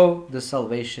show the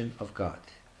salvation of God.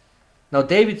 Now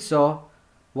David saw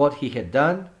what he had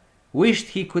done, wished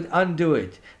he could undo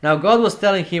it. Now God was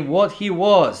telling him what he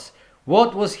was.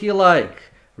 What was he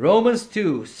like? Romans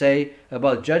 2 say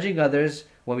about judging others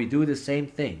when we do the same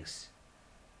things.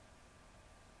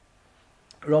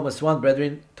 Romans 1,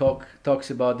 brethren,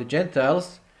 talks about the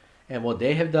Gentiles and what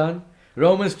they have done.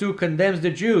 Romans 2 condemns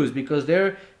the Jews because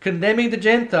they're condemning the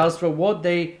Gentiles for what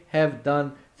they have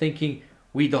done, thinking,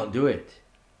 we don't do it.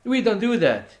 We don't do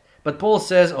that. But Paul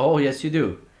says, oh yes you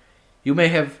do. You may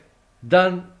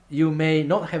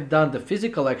not have done the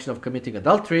physical action of committing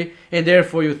adultery, and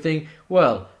therefore you think,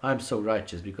 well, I'm so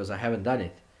righteous because I haven't done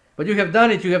it. But you have done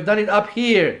it. You have done it up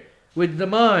here with the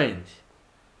mind.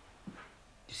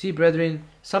 You see, brethren,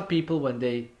 some people, when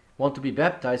they want to be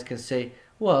baptized, can say,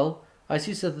 well, I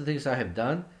see certain things I have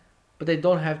done, but they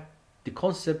don't have the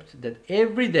concept that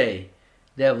every day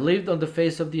they have lived on the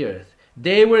face of the earth.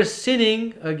 They were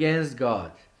sinning against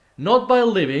God, not by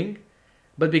living,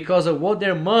 but because of what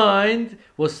their mind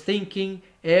was thinking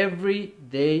every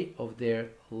day of their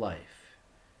life.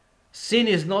 Sin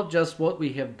is not just what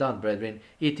we have done, brethren,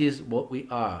 it is what we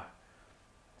are.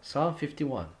 Psalm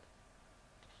 51.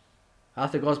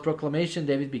 After God's proclamation,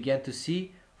 David began to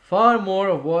see far more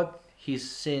of what his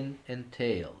sin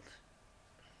entailed.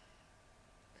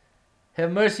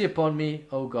 Have mercy upon me,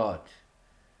 O God.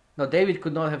 Now, David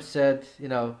could not have said,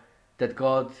 that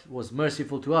God was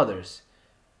merciful to others.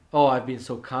 Oh, I've been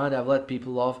so kind, I've let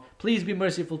people off. Please be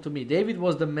merciful to me. David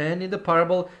was the man in the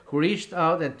parable who reached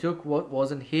out and took what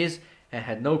wasn't his and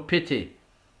had no pity.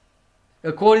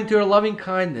 According to your loving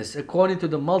kindness, according to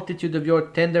the multitude of your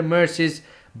tender mercies,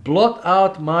 blot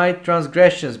out my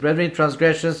transgressions. Brethren,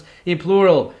 transgressions in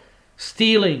plural.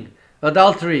 Stealing,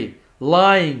 adultery,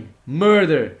 lying,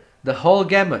 murder, the whole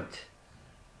gamut.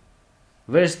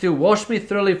 Verse 2, wash me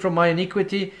thoroughly from my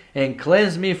iniquity and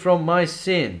cleanse me from my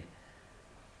sin.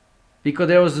 Because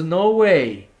there was no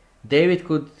way David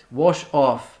could wash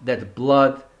off that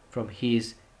blood from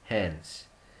his hands.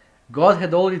 God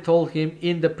had already told him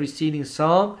in the preceding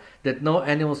psalm that no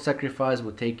animal sacrifice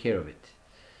would take care of it.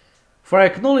 For I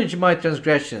acknowledge my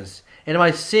transgressions, and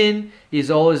my sin is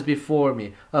always before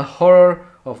me, a horror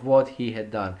of what he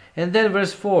had done. And then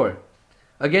verse 4,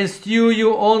 against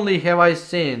you only have I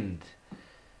sinned.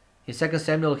 In 2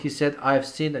 Samuel he said, I have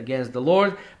sinned against the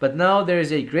Lord, but now there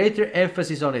is a greater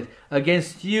emphasis on it.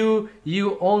 Against you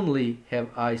only have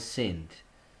I sinned.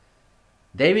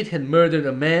 David had murdered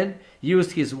a man,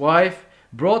 used his wife,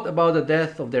 brought about the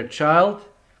death of their child.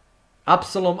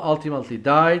 Absalom ultimately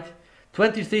died.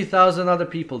 23,000 other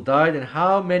people died, and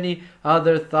how many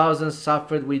other thousands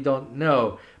suffered we don't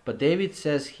know. But David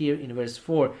says here in verse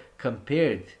 4,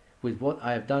 compared with what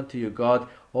I have done to you, God,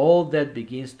 all that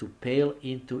begins to pale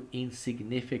into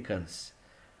insignificance.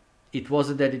 It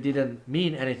wasn't that it didn't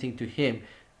mean anything to him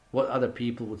what other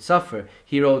people would suffer.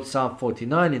 He wrote Psalm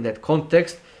 49 in that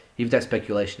context, if that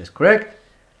speculation is correct.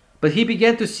 But he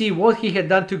began to see what he had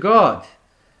done to God.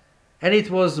 And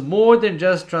it was more than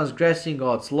just transgressing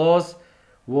God's laws,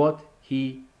 what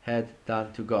he had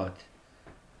done to God.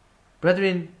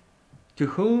 Brethren, to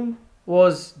whom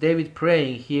was David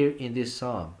praying here in this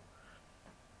psalm?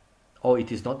 Oh,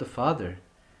 it is not the Father.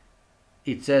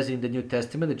 It says in the New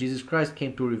Testament that Jesus Christ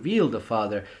came to reveal the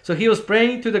Father. So he was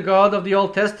praying to the God of the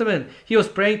Old Testament. He was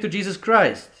praying to Jesus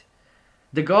Christ.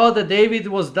 The God that David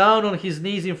was down on his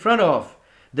knees in front of.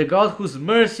 The God whose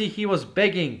mercy he was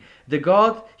begging. The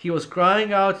God he was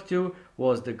crying out to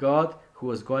was the God who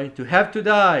was going to have to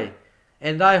die,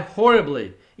 and die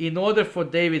horribly, in order for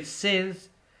David's sins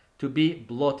to be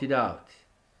blotted out.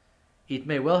 It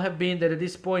may well have been that at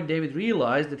this point David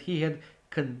realized that he had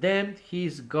condemned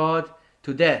his God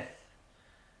to death.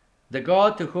 The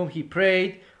God to whom he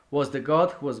prayed was the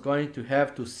God who was going to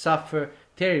have to suffer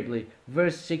terribly.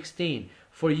 Verse 16,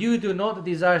 for you do not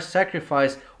desire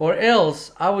sacrifice, or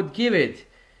else I would give it.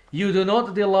 You do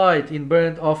not delight in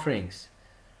burnt offerings.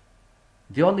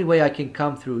 The only way I can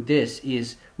come through this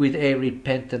is with a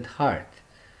repentant heart.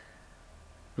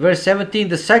 Verse 17,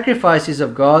 the sacrifices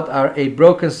of God are a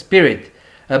broken spirit,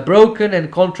 a broken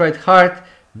and contrite heart.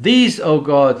 These, O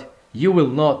God, you will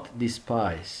not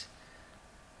despise.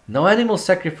 No animal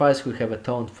sacrifice could have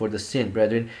atoned for the sin,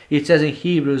 brethren. It says in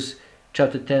Hebrews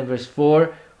chapter 10 verse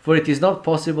 4, for it is not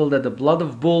possible that the blood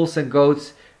of bulls and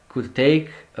goats could take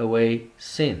away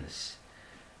sins.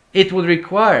 It would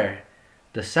require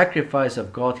the sacrifice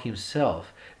of God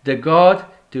himself, the God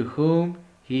to whom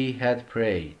he had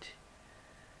prayed.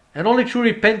 And only through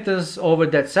repentance over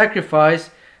that sacrifice,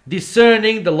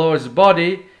 discerning the Lord's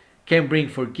body, can bring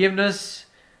forgiveness,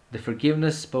 the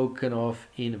forgiveness spoken of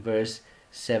in verse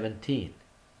 17.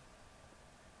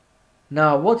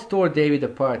 Now, what tore David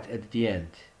apart at the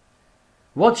end?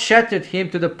 What shattered him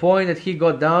to the point that he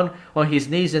got down on his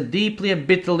knees and deeply and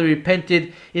bitterly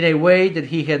repented in a way that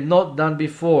he had not done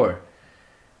before?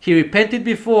 He repented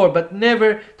before, but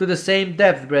never to the same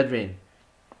depth, brethren.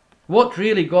 What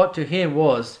really got to him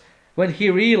was when he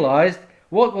realized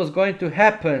what was going to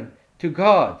happen to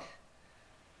God.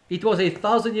 It was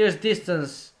 1,000 years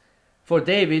distance for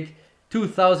David,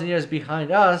 2,000 years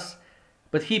behind us,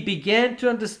 but he began to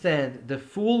understand the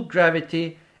full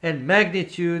gravity and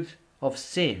magnitude of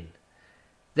sin.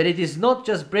 That it is not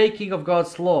just breaking of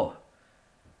God's law,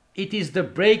 it is the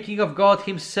breaking of God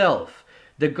himself.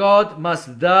 The God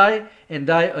must die, and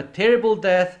die a terrible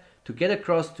death, to get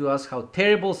across to us how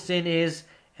terrible sin is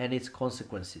and its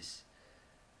consequences.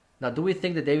 Now, do we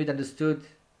think that David understood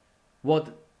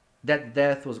what that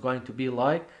death was going to be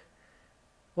like?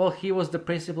 Well, he was the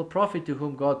principal prophet to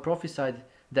whom God prophesied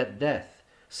that death.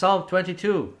 Psalm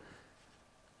 22,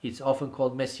 it's often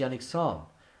called Messianic Psalm.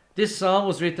 This psalm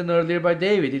was written earlier by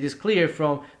David. It is clear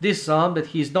from this psalm that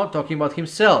he is not talking about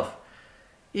himself.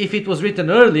 If it was written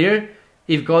earlier,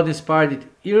 if God inspired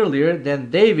it earlier, then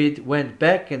David went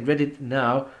back and read it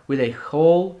now with a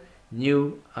whole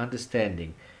new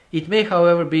understanding. It may,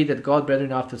 however, be that God,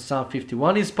 brethren, after Psalm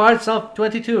 51, inspired Psalm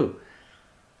 22.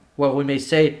 Well, we may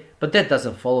say, but that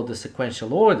doesn't follow the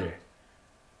sequential order.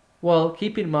 Well,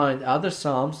 keep in mind, other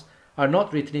psalms are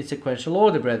not written in sequential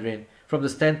order, brethren, from the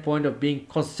standpoint of being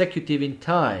consecutive in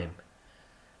time.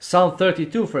 Psalm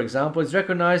 32, for example, is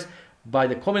recognized by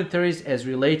the commentaries as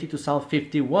related to Psalm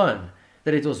 51,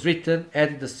 that it was written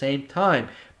at the same time.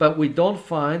 But we don't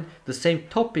find the same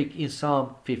topic in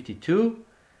Psalm 52,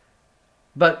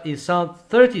 but in Psalm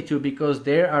 32, because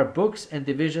there are books and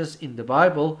divisions in the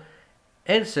Bible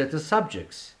and certain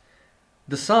subjects.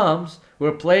 The Psalms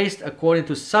were placed according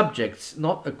to subjects,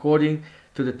 not according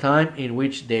to the time in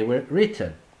which they were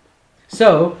written.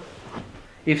 So,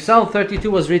 if Psalm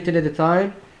 32 was written at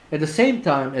the same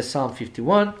time as Psalm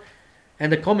 51,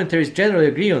 and the commentaries generally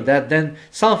agree on that, then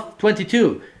Psalm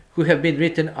 22 could have been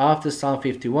written after Psalm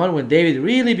 51, when David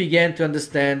really began to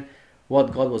understand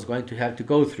what God was going to have to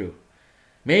go through.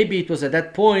 Maybe it was at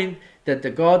that point that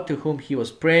the God to whom he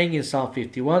was praying in Psalm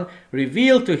 51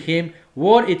 revealed to him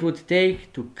what it would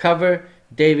take to cover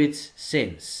David's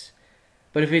sins.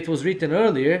 But if it was written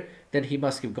earlier, then he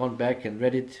must have gone back and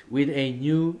read it with a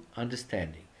new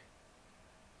understanding.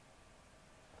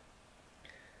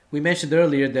 We mentioned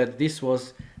earlier that this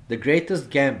was the greatest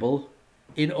gamble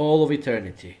in all of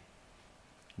eternity.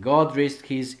 God risked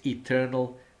his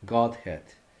eternal Godhead.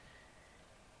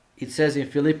 It says in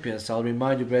Philippians, I'll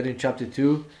remind you, brethren, chapter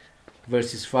 2,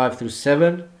 verses 5 through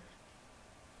 7.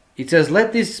 It says,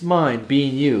 let this mind be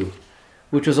in you,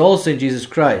 which was also in Jesus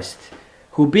Christ,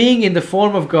 who being in the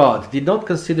form of God, did not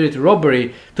consider it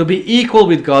robbery to be equal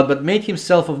with God, but made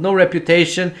himself of no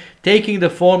reputation, taking the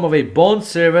form of a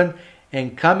bondservant,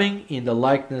 and coming in the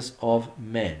likeness of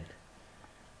men.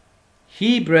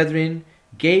 He, brethren,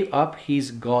 gave up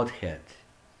his Godhead.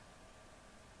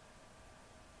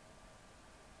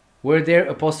 Were there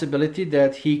a possibility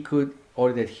that he could,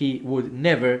 or that he would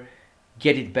never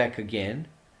get it back again?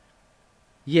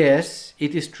 Yes,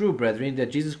 it is true, brethren,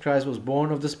 that Jesus Christ was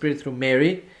born of the Spirit through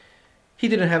Mary. He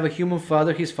didn't have a human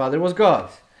father, his father was God.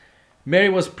 Mary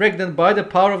was pregnant by the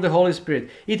power of the Holy Spirit.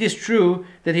 It is true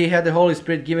that he had the Holy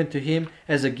Spirit given to him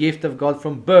as a gift of God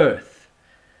from birth.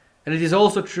 And it is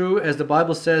also true, as the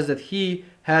Bible says, that he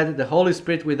had the Holy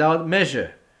Spirit without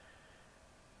measure.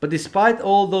 But despite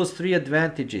all those three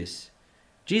advantages,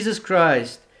 Jesus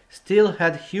Christ still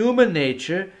had human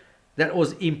nature that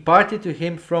was imparted to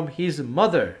him from his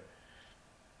mother.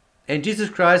 And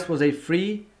Jesus Christ was a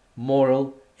free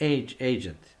moral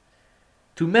agent.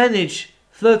 To manage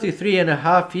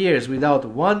 33.5 years without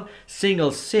one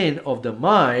single sin of the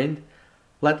mind,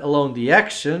 let alone the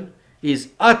action, is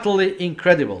utterly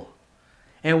incredible.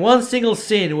 And one single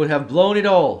sin would have blown it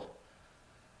all.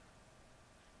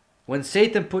 When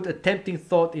Satan put a tempting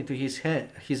thought into his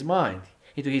head,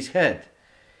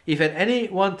 if at any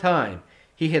one time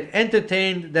he had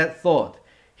entertained that thought,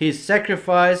 his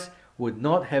sacrifice would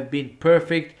not have been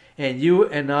perfect, and you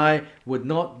and I would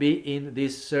not be in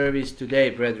this service today,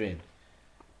 brethren.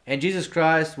 And Jesus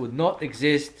Christ would not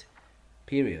exist,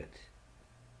 period.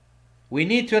 We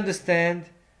need to understand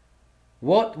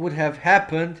what would have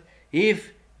happened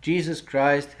if Jesus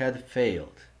Christ had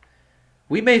failed.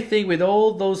 We may think with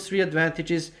all those three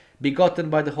advantages, begotten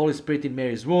by the Holy Spirit in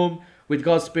Mary's womb, with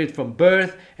God's Spirit from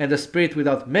birth, and the Spirit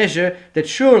without measure, that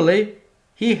surely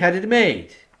he had it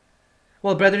made.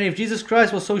 Well, brethren, if Jesus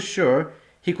Christ was so sure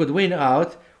he could win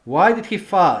out, why did he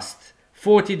fast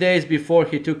 40 days before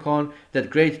he took on that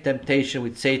great temptation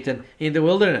with Satan in the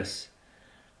wilderness?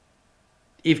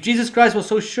 If Jesus Christ was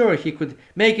so sure he could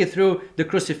make it through the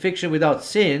crucifixion without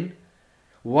sin,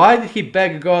 why did he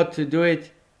beg God to do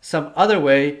it some other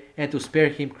way and to spare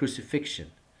him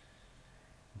crucifixion?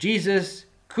 Jesus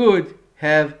could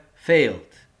have failed.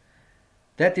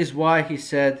 That is why he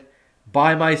said,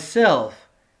 "By myself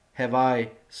have I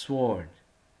sworn."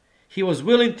 He was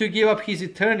willing to give up his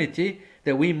eternity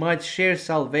that we might share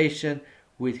salvation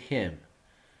with him.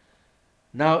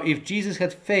 Now, if Jesus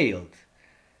had failed,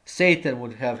 Satan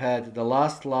would have had the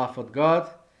last laugh at God,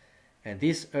 and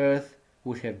this earth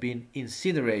would have been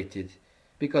incinerated,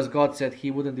 because God said he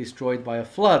wouldn't destroy it by a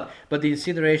flood, but the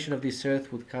incineration of this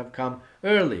earth would have come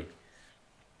early.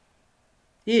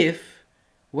 If,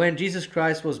 when Jesus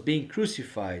Christ was being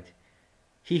crucified,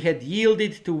 he had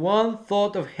yielded to one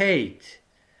thought of hate,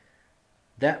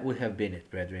 that would have been it,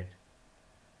 brethren.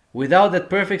 Without that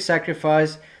perfect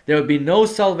sacrifice, there would be no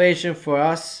salvation for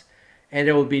us, and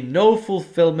there will be no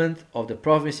fulfillment of the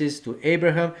promises to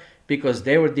Abraham, because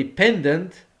they were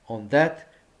dependent on that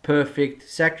perfect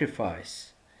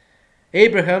sacrifice.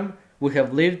 Abraham would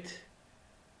have lived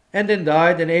and then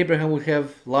died, and Abraham would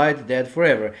have lied dead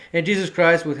forever. And Jesus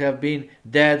Christ would have been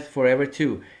dead forever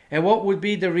too. And what would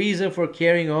be the reason for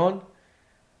carrying on?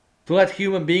 To let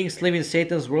human beings live in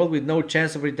Satan's world with no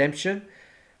chance of redemption?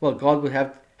 Well, God would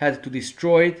have had to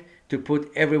destroy it to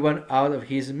put everyone out of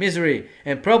his misery,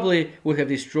 and probably would have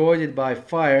destroyed it by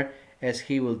fire, as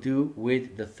he will do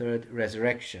with the third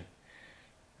resurrection.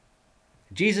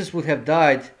 Jesus would have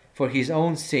died for his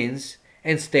own sins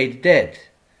and stayed dead.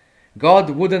 God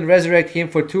wouldn't resurrect him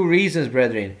for two reasons,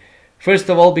 brethren. First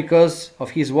of all, because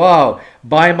of his vow,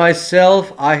 "By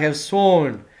myself I have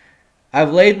sworn."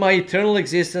 I've laid my eternal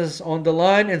existence on the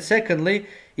line. And secondly,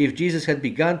 if Jesus had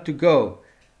begun to go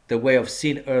the way of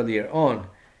sin earlier on,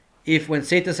 if when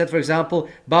Satan said, for example,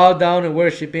 "Bow down and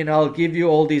worship me, and I'll give you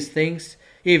all these things,"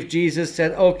 if Jesus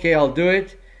said, "Okay, I'll do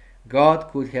it," God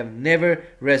could have never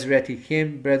resurrected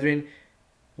him, brethren.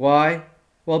 Why?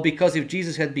 Well, because if he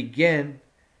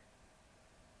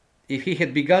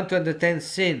had begun to entertain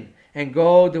sin and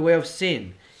go the way of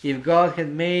sin, if God had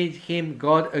made him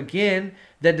God again,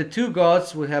 then the two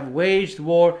gods would have waged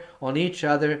war on each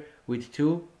other with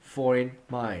two foreign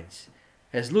minds.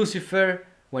 As Lucifer,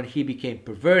 when he became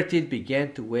perverted,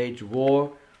 began to wage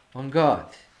war on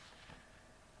God.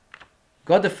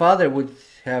 God the Father would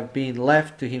have been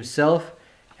left to himself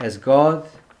as God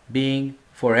being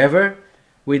forever,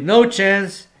 with no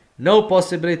chance, no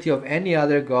possibility of any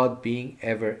other God being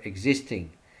ever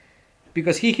existing.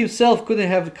 Because he himself couldn't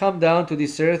have come down to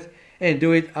this earth and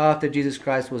do it after Jesus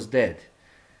Christ was dead.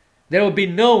 There would be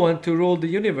no one to rule the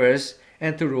universe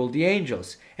and to rule the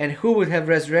angels. And who would have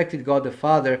resurrected God the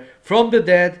Father from the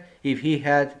dead if he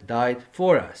had died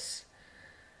for us?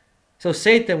 So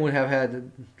Satan would have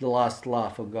had the last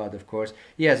laugh of God, of course.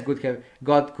 Yes,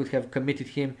 God could have committed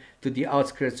him to the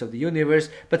outskirts of the universe,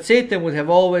 but Satan would have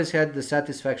always had the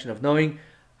satisfaction of knowing,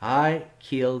 "I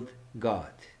killed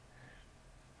God."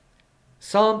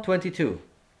 Psalm 22.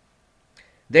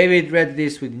 David read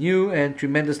this with new and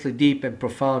tremendously deep and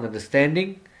profound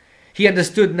understanding. He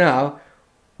understood now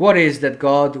what is that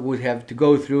God would have to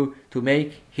go through to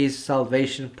make his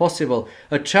salvation possible.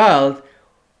 A child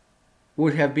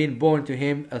would have been born to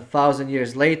him 1,000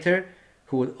 years later,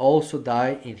 who would also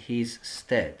die in his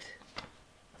stead.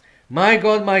 My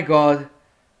God,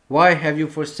 why have you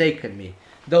forsaken me?"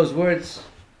 Those words,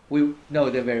 we know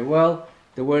them very well.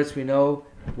 The words we know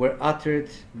were uttered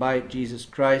by Jesus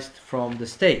Christ from the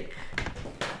stake.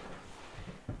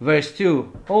 Verse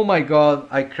 2, "Oh my God,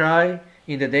 I cry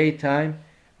in the daytime,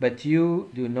 but you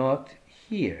do not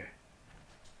hear.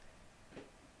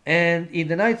 And in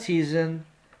the night season,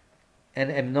 and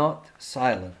am not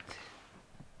silent."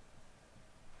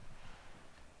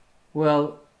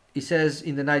 Well, he says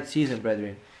in the night season,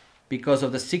 brethren, because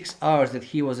of the 6 hours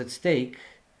that he was at stake,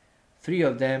 3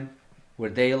 of them were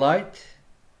daylight,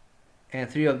 and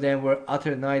 3 of them were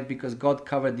utter night, because God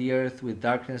covered the earth with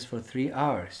darkness for 3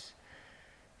 hours.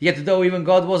 Yet though even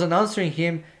God wasn't answering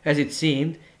him, as it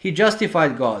seemed, he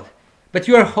justified God. But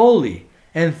you are holy,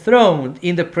 enthroned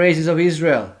in the praises of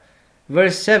Israel.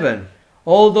 Verse 7,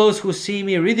 all those who see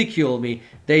me ridicule me.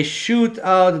 They shoot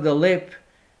out the lip.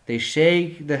 They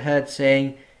shake the head,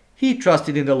 saying, he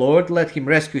trusted in the Lord. Let him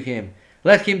rescue him.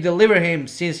 Let him deliver him,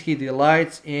 since he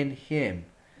delights in him.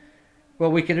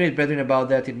 Well, we can read, brethren, about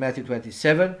that in Matthew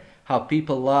 27, how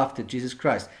people laughed at Jesus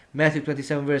Christ. Matthew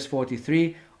 27, verse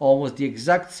 43, almost the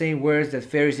exact same words that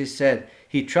Pharisees said.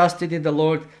 He trusted in the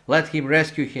Lord. Let him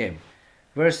rescue him.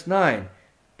 Verse 9,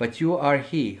 but you are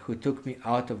he who took me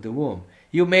out of the womb.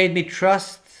 You made me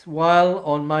trust while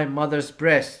on my mother's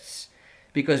breasts,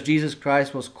 because Jesus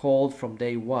Christ was called from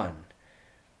day one.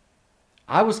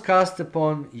 I was cast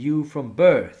upon you from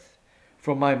birth,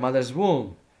 from my mother's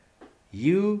womb.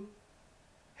 You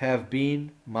have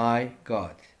been my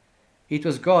God. It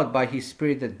was God by his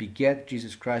Spirit that begat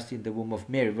Jesus Christ in the womb of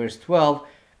Mary. Verse 12,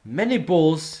 many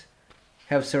bulls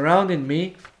have surrounded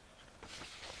me.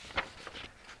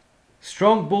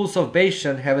 Strong bulls of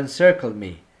Bashan have encircled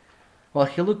me. Well,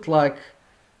 he looked like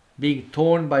being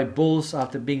torn by bulls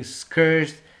after being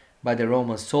scourged by the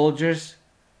Roman soldiers.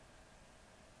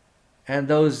 And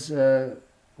those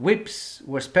whips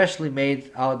were specially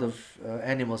made out of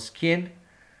animal skin,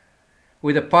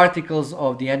 with the particles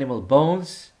of the animal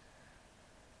bones.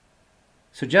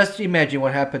 So just imagine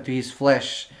what happened to his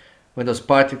flesh when those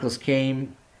particles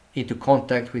came into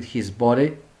contact with his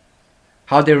body.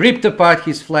 How they ripped apart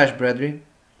his flesh, brethren.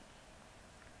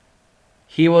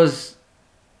 He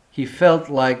felt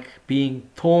like being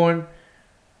torn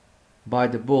by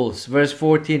the bulls. Verse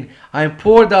 14, I am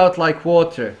poured out like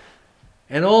water,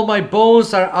 and all my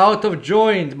bones are out of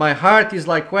joint. My heart is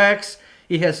like wax.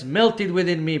 It has melted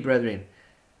within me, brethren.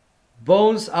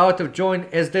 Bones out of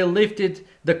joint. As they lifted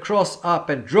the cross up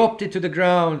and dropped it to the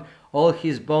ground, all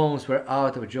his bones were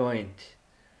out of joint.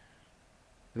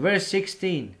 Verse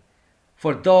 16,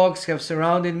 for dogs have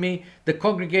surrounded me. The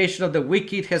congregation of the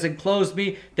wicked has enclosed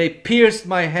me. They pierced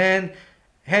my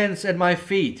hands and my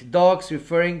feet. Dogs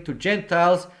referring to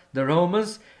Gentiles, the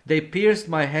Romans. They pierced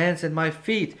my hands and my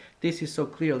feet. This is so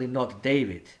clearly not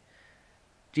David.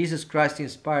 Jesus Christ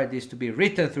inspired this to be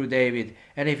written through David.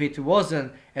 And if it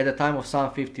wasn't at the time of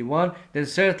Psalm 51, then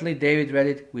certainly David read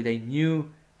it with a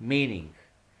new meaning.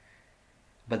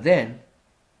 But then,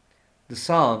 the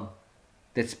psalm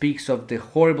that speaks of the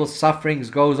horrible sufferings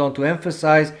goes on to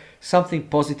emphasize something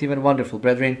positive and wonderful,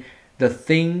 brethren. The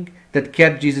thing that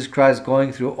kept Jesus Christ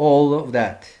going through all of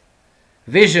that.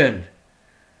 Vision.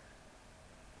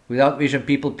 Without vision,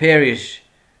 people perish.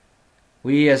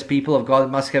 We as people of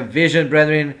God must have vision,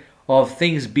 brethren, of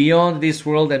things beyond this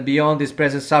world and beyond this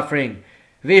present suffering.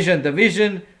 Vision, the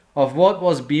vision of what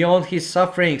was beyond his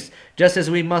sufferings, just as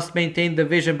we must maintain the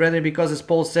vision, brethren, because as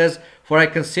Paul says, for I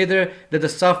consider that the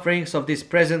sufferings of this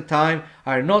present time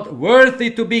are not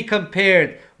worthy to be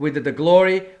compared with the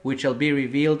glory which shall be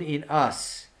revealed in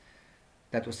us.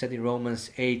 That was said in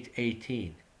Romans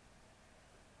 8:18.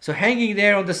 So hanging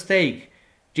there on the stake,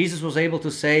 Jesus was able to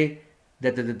say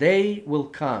that the day will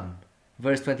come.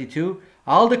 Verse 22,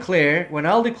 when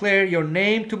I'll declare your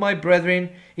name to my brethren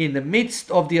in the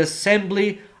midst of the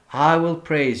assembly, I will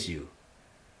praise you.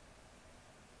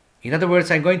 In other words,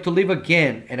 I'm going to live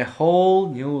again in a whole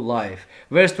new life.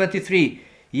 Verse 23,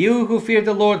 you who fear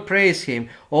the Lord, praise him.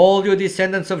 All you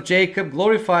descendants of Jacob,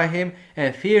 glorify him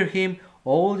and fear him,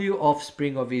 all you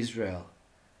offspring of Israel.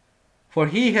 For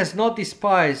he has not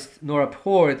despised nor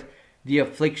abhorred the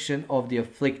affliction of the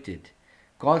afflicted.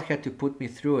 God had to put me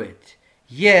through it.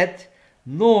 Yet,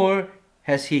 nor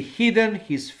has he hidden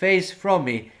his face from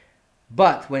me,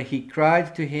 but when he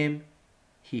cried to him,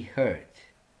 he heard.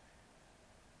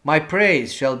 My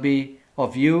praise shall be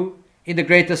of you in the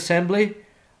great assembly.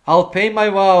 I'll pay my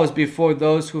vows before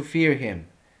those who fear him.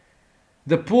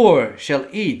 The poor shall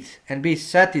eat and be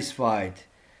satisfied.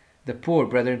 The poor,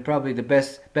 brethren, probably the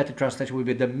better translation would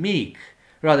be the meek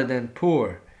rather than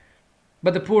poor.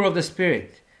 But the poor of the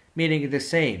Spirit, meaning the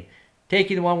same. Take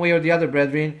it one way or the other,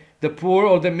 brethren. The poor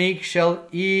or the meek shall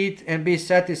eat and be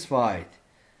satisfied.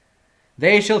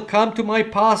 They shall come to my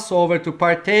Passover to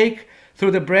partake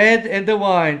through the bread and the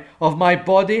wine of my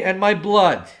body and my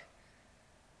blood.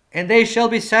 And they shall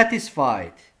be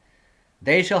satisfied.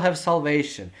 They shall have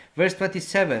salvation. Verse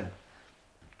 27.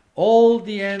 All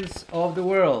the ends of the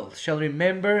world shall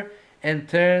remember and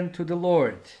turn to the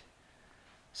Lord.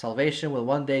 Salvation will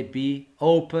one day be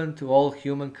open to all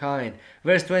humankind.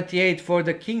 Verse 28, for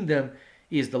the kingdom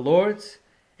is the Lord's,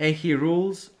 and he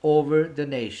rules over the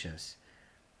nations.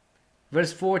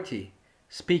 Verse 40,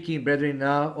 speaking, brethren,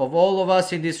 now of all of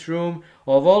us in this room,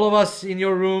 of all of us in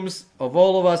your rooms, of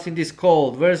all of us in this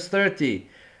cold. Verse 30,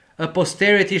 a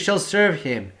posterity shall serve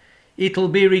him. It will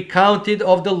be recounted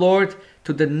of the Lord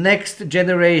to the next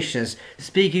generations,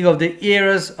 speaking of the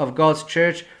eras of God's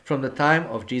church from the time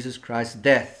of Jesus Christ's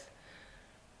death.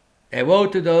 And woe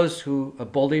to those who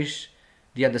abolish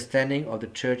the understanding of the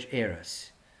church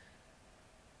eras.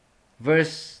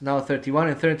 Verse now 31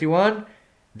 and 31,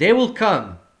 they will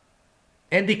come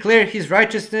and declare his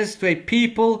righteousness to a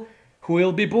people who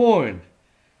will be born,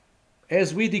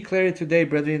 as we declare it today,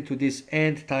 brethren, to this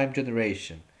end time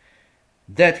generation,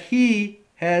 that he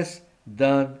has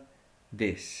done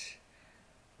this.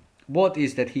 What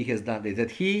is that he has done this?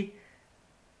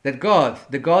 That God,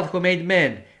 the God who made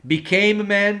man, became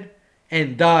man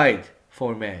and died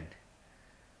for man.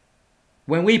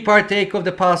 When we partake of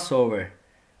the Passover,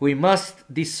 we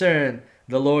must discern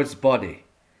the Lord's body.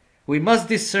 We must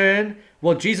discern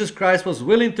what Jesus Christ was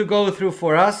willing to go through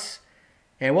for us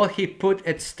and what he put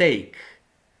at stake,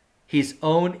 his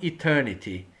own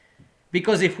eternity.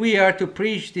 Because if we are to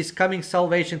preach this coming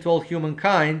salvation to all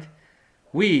humankind,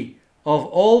 we, of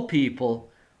all people,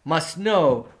 must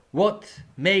know what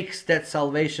makes that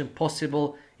salvation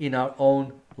possible in our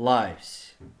own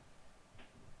lives.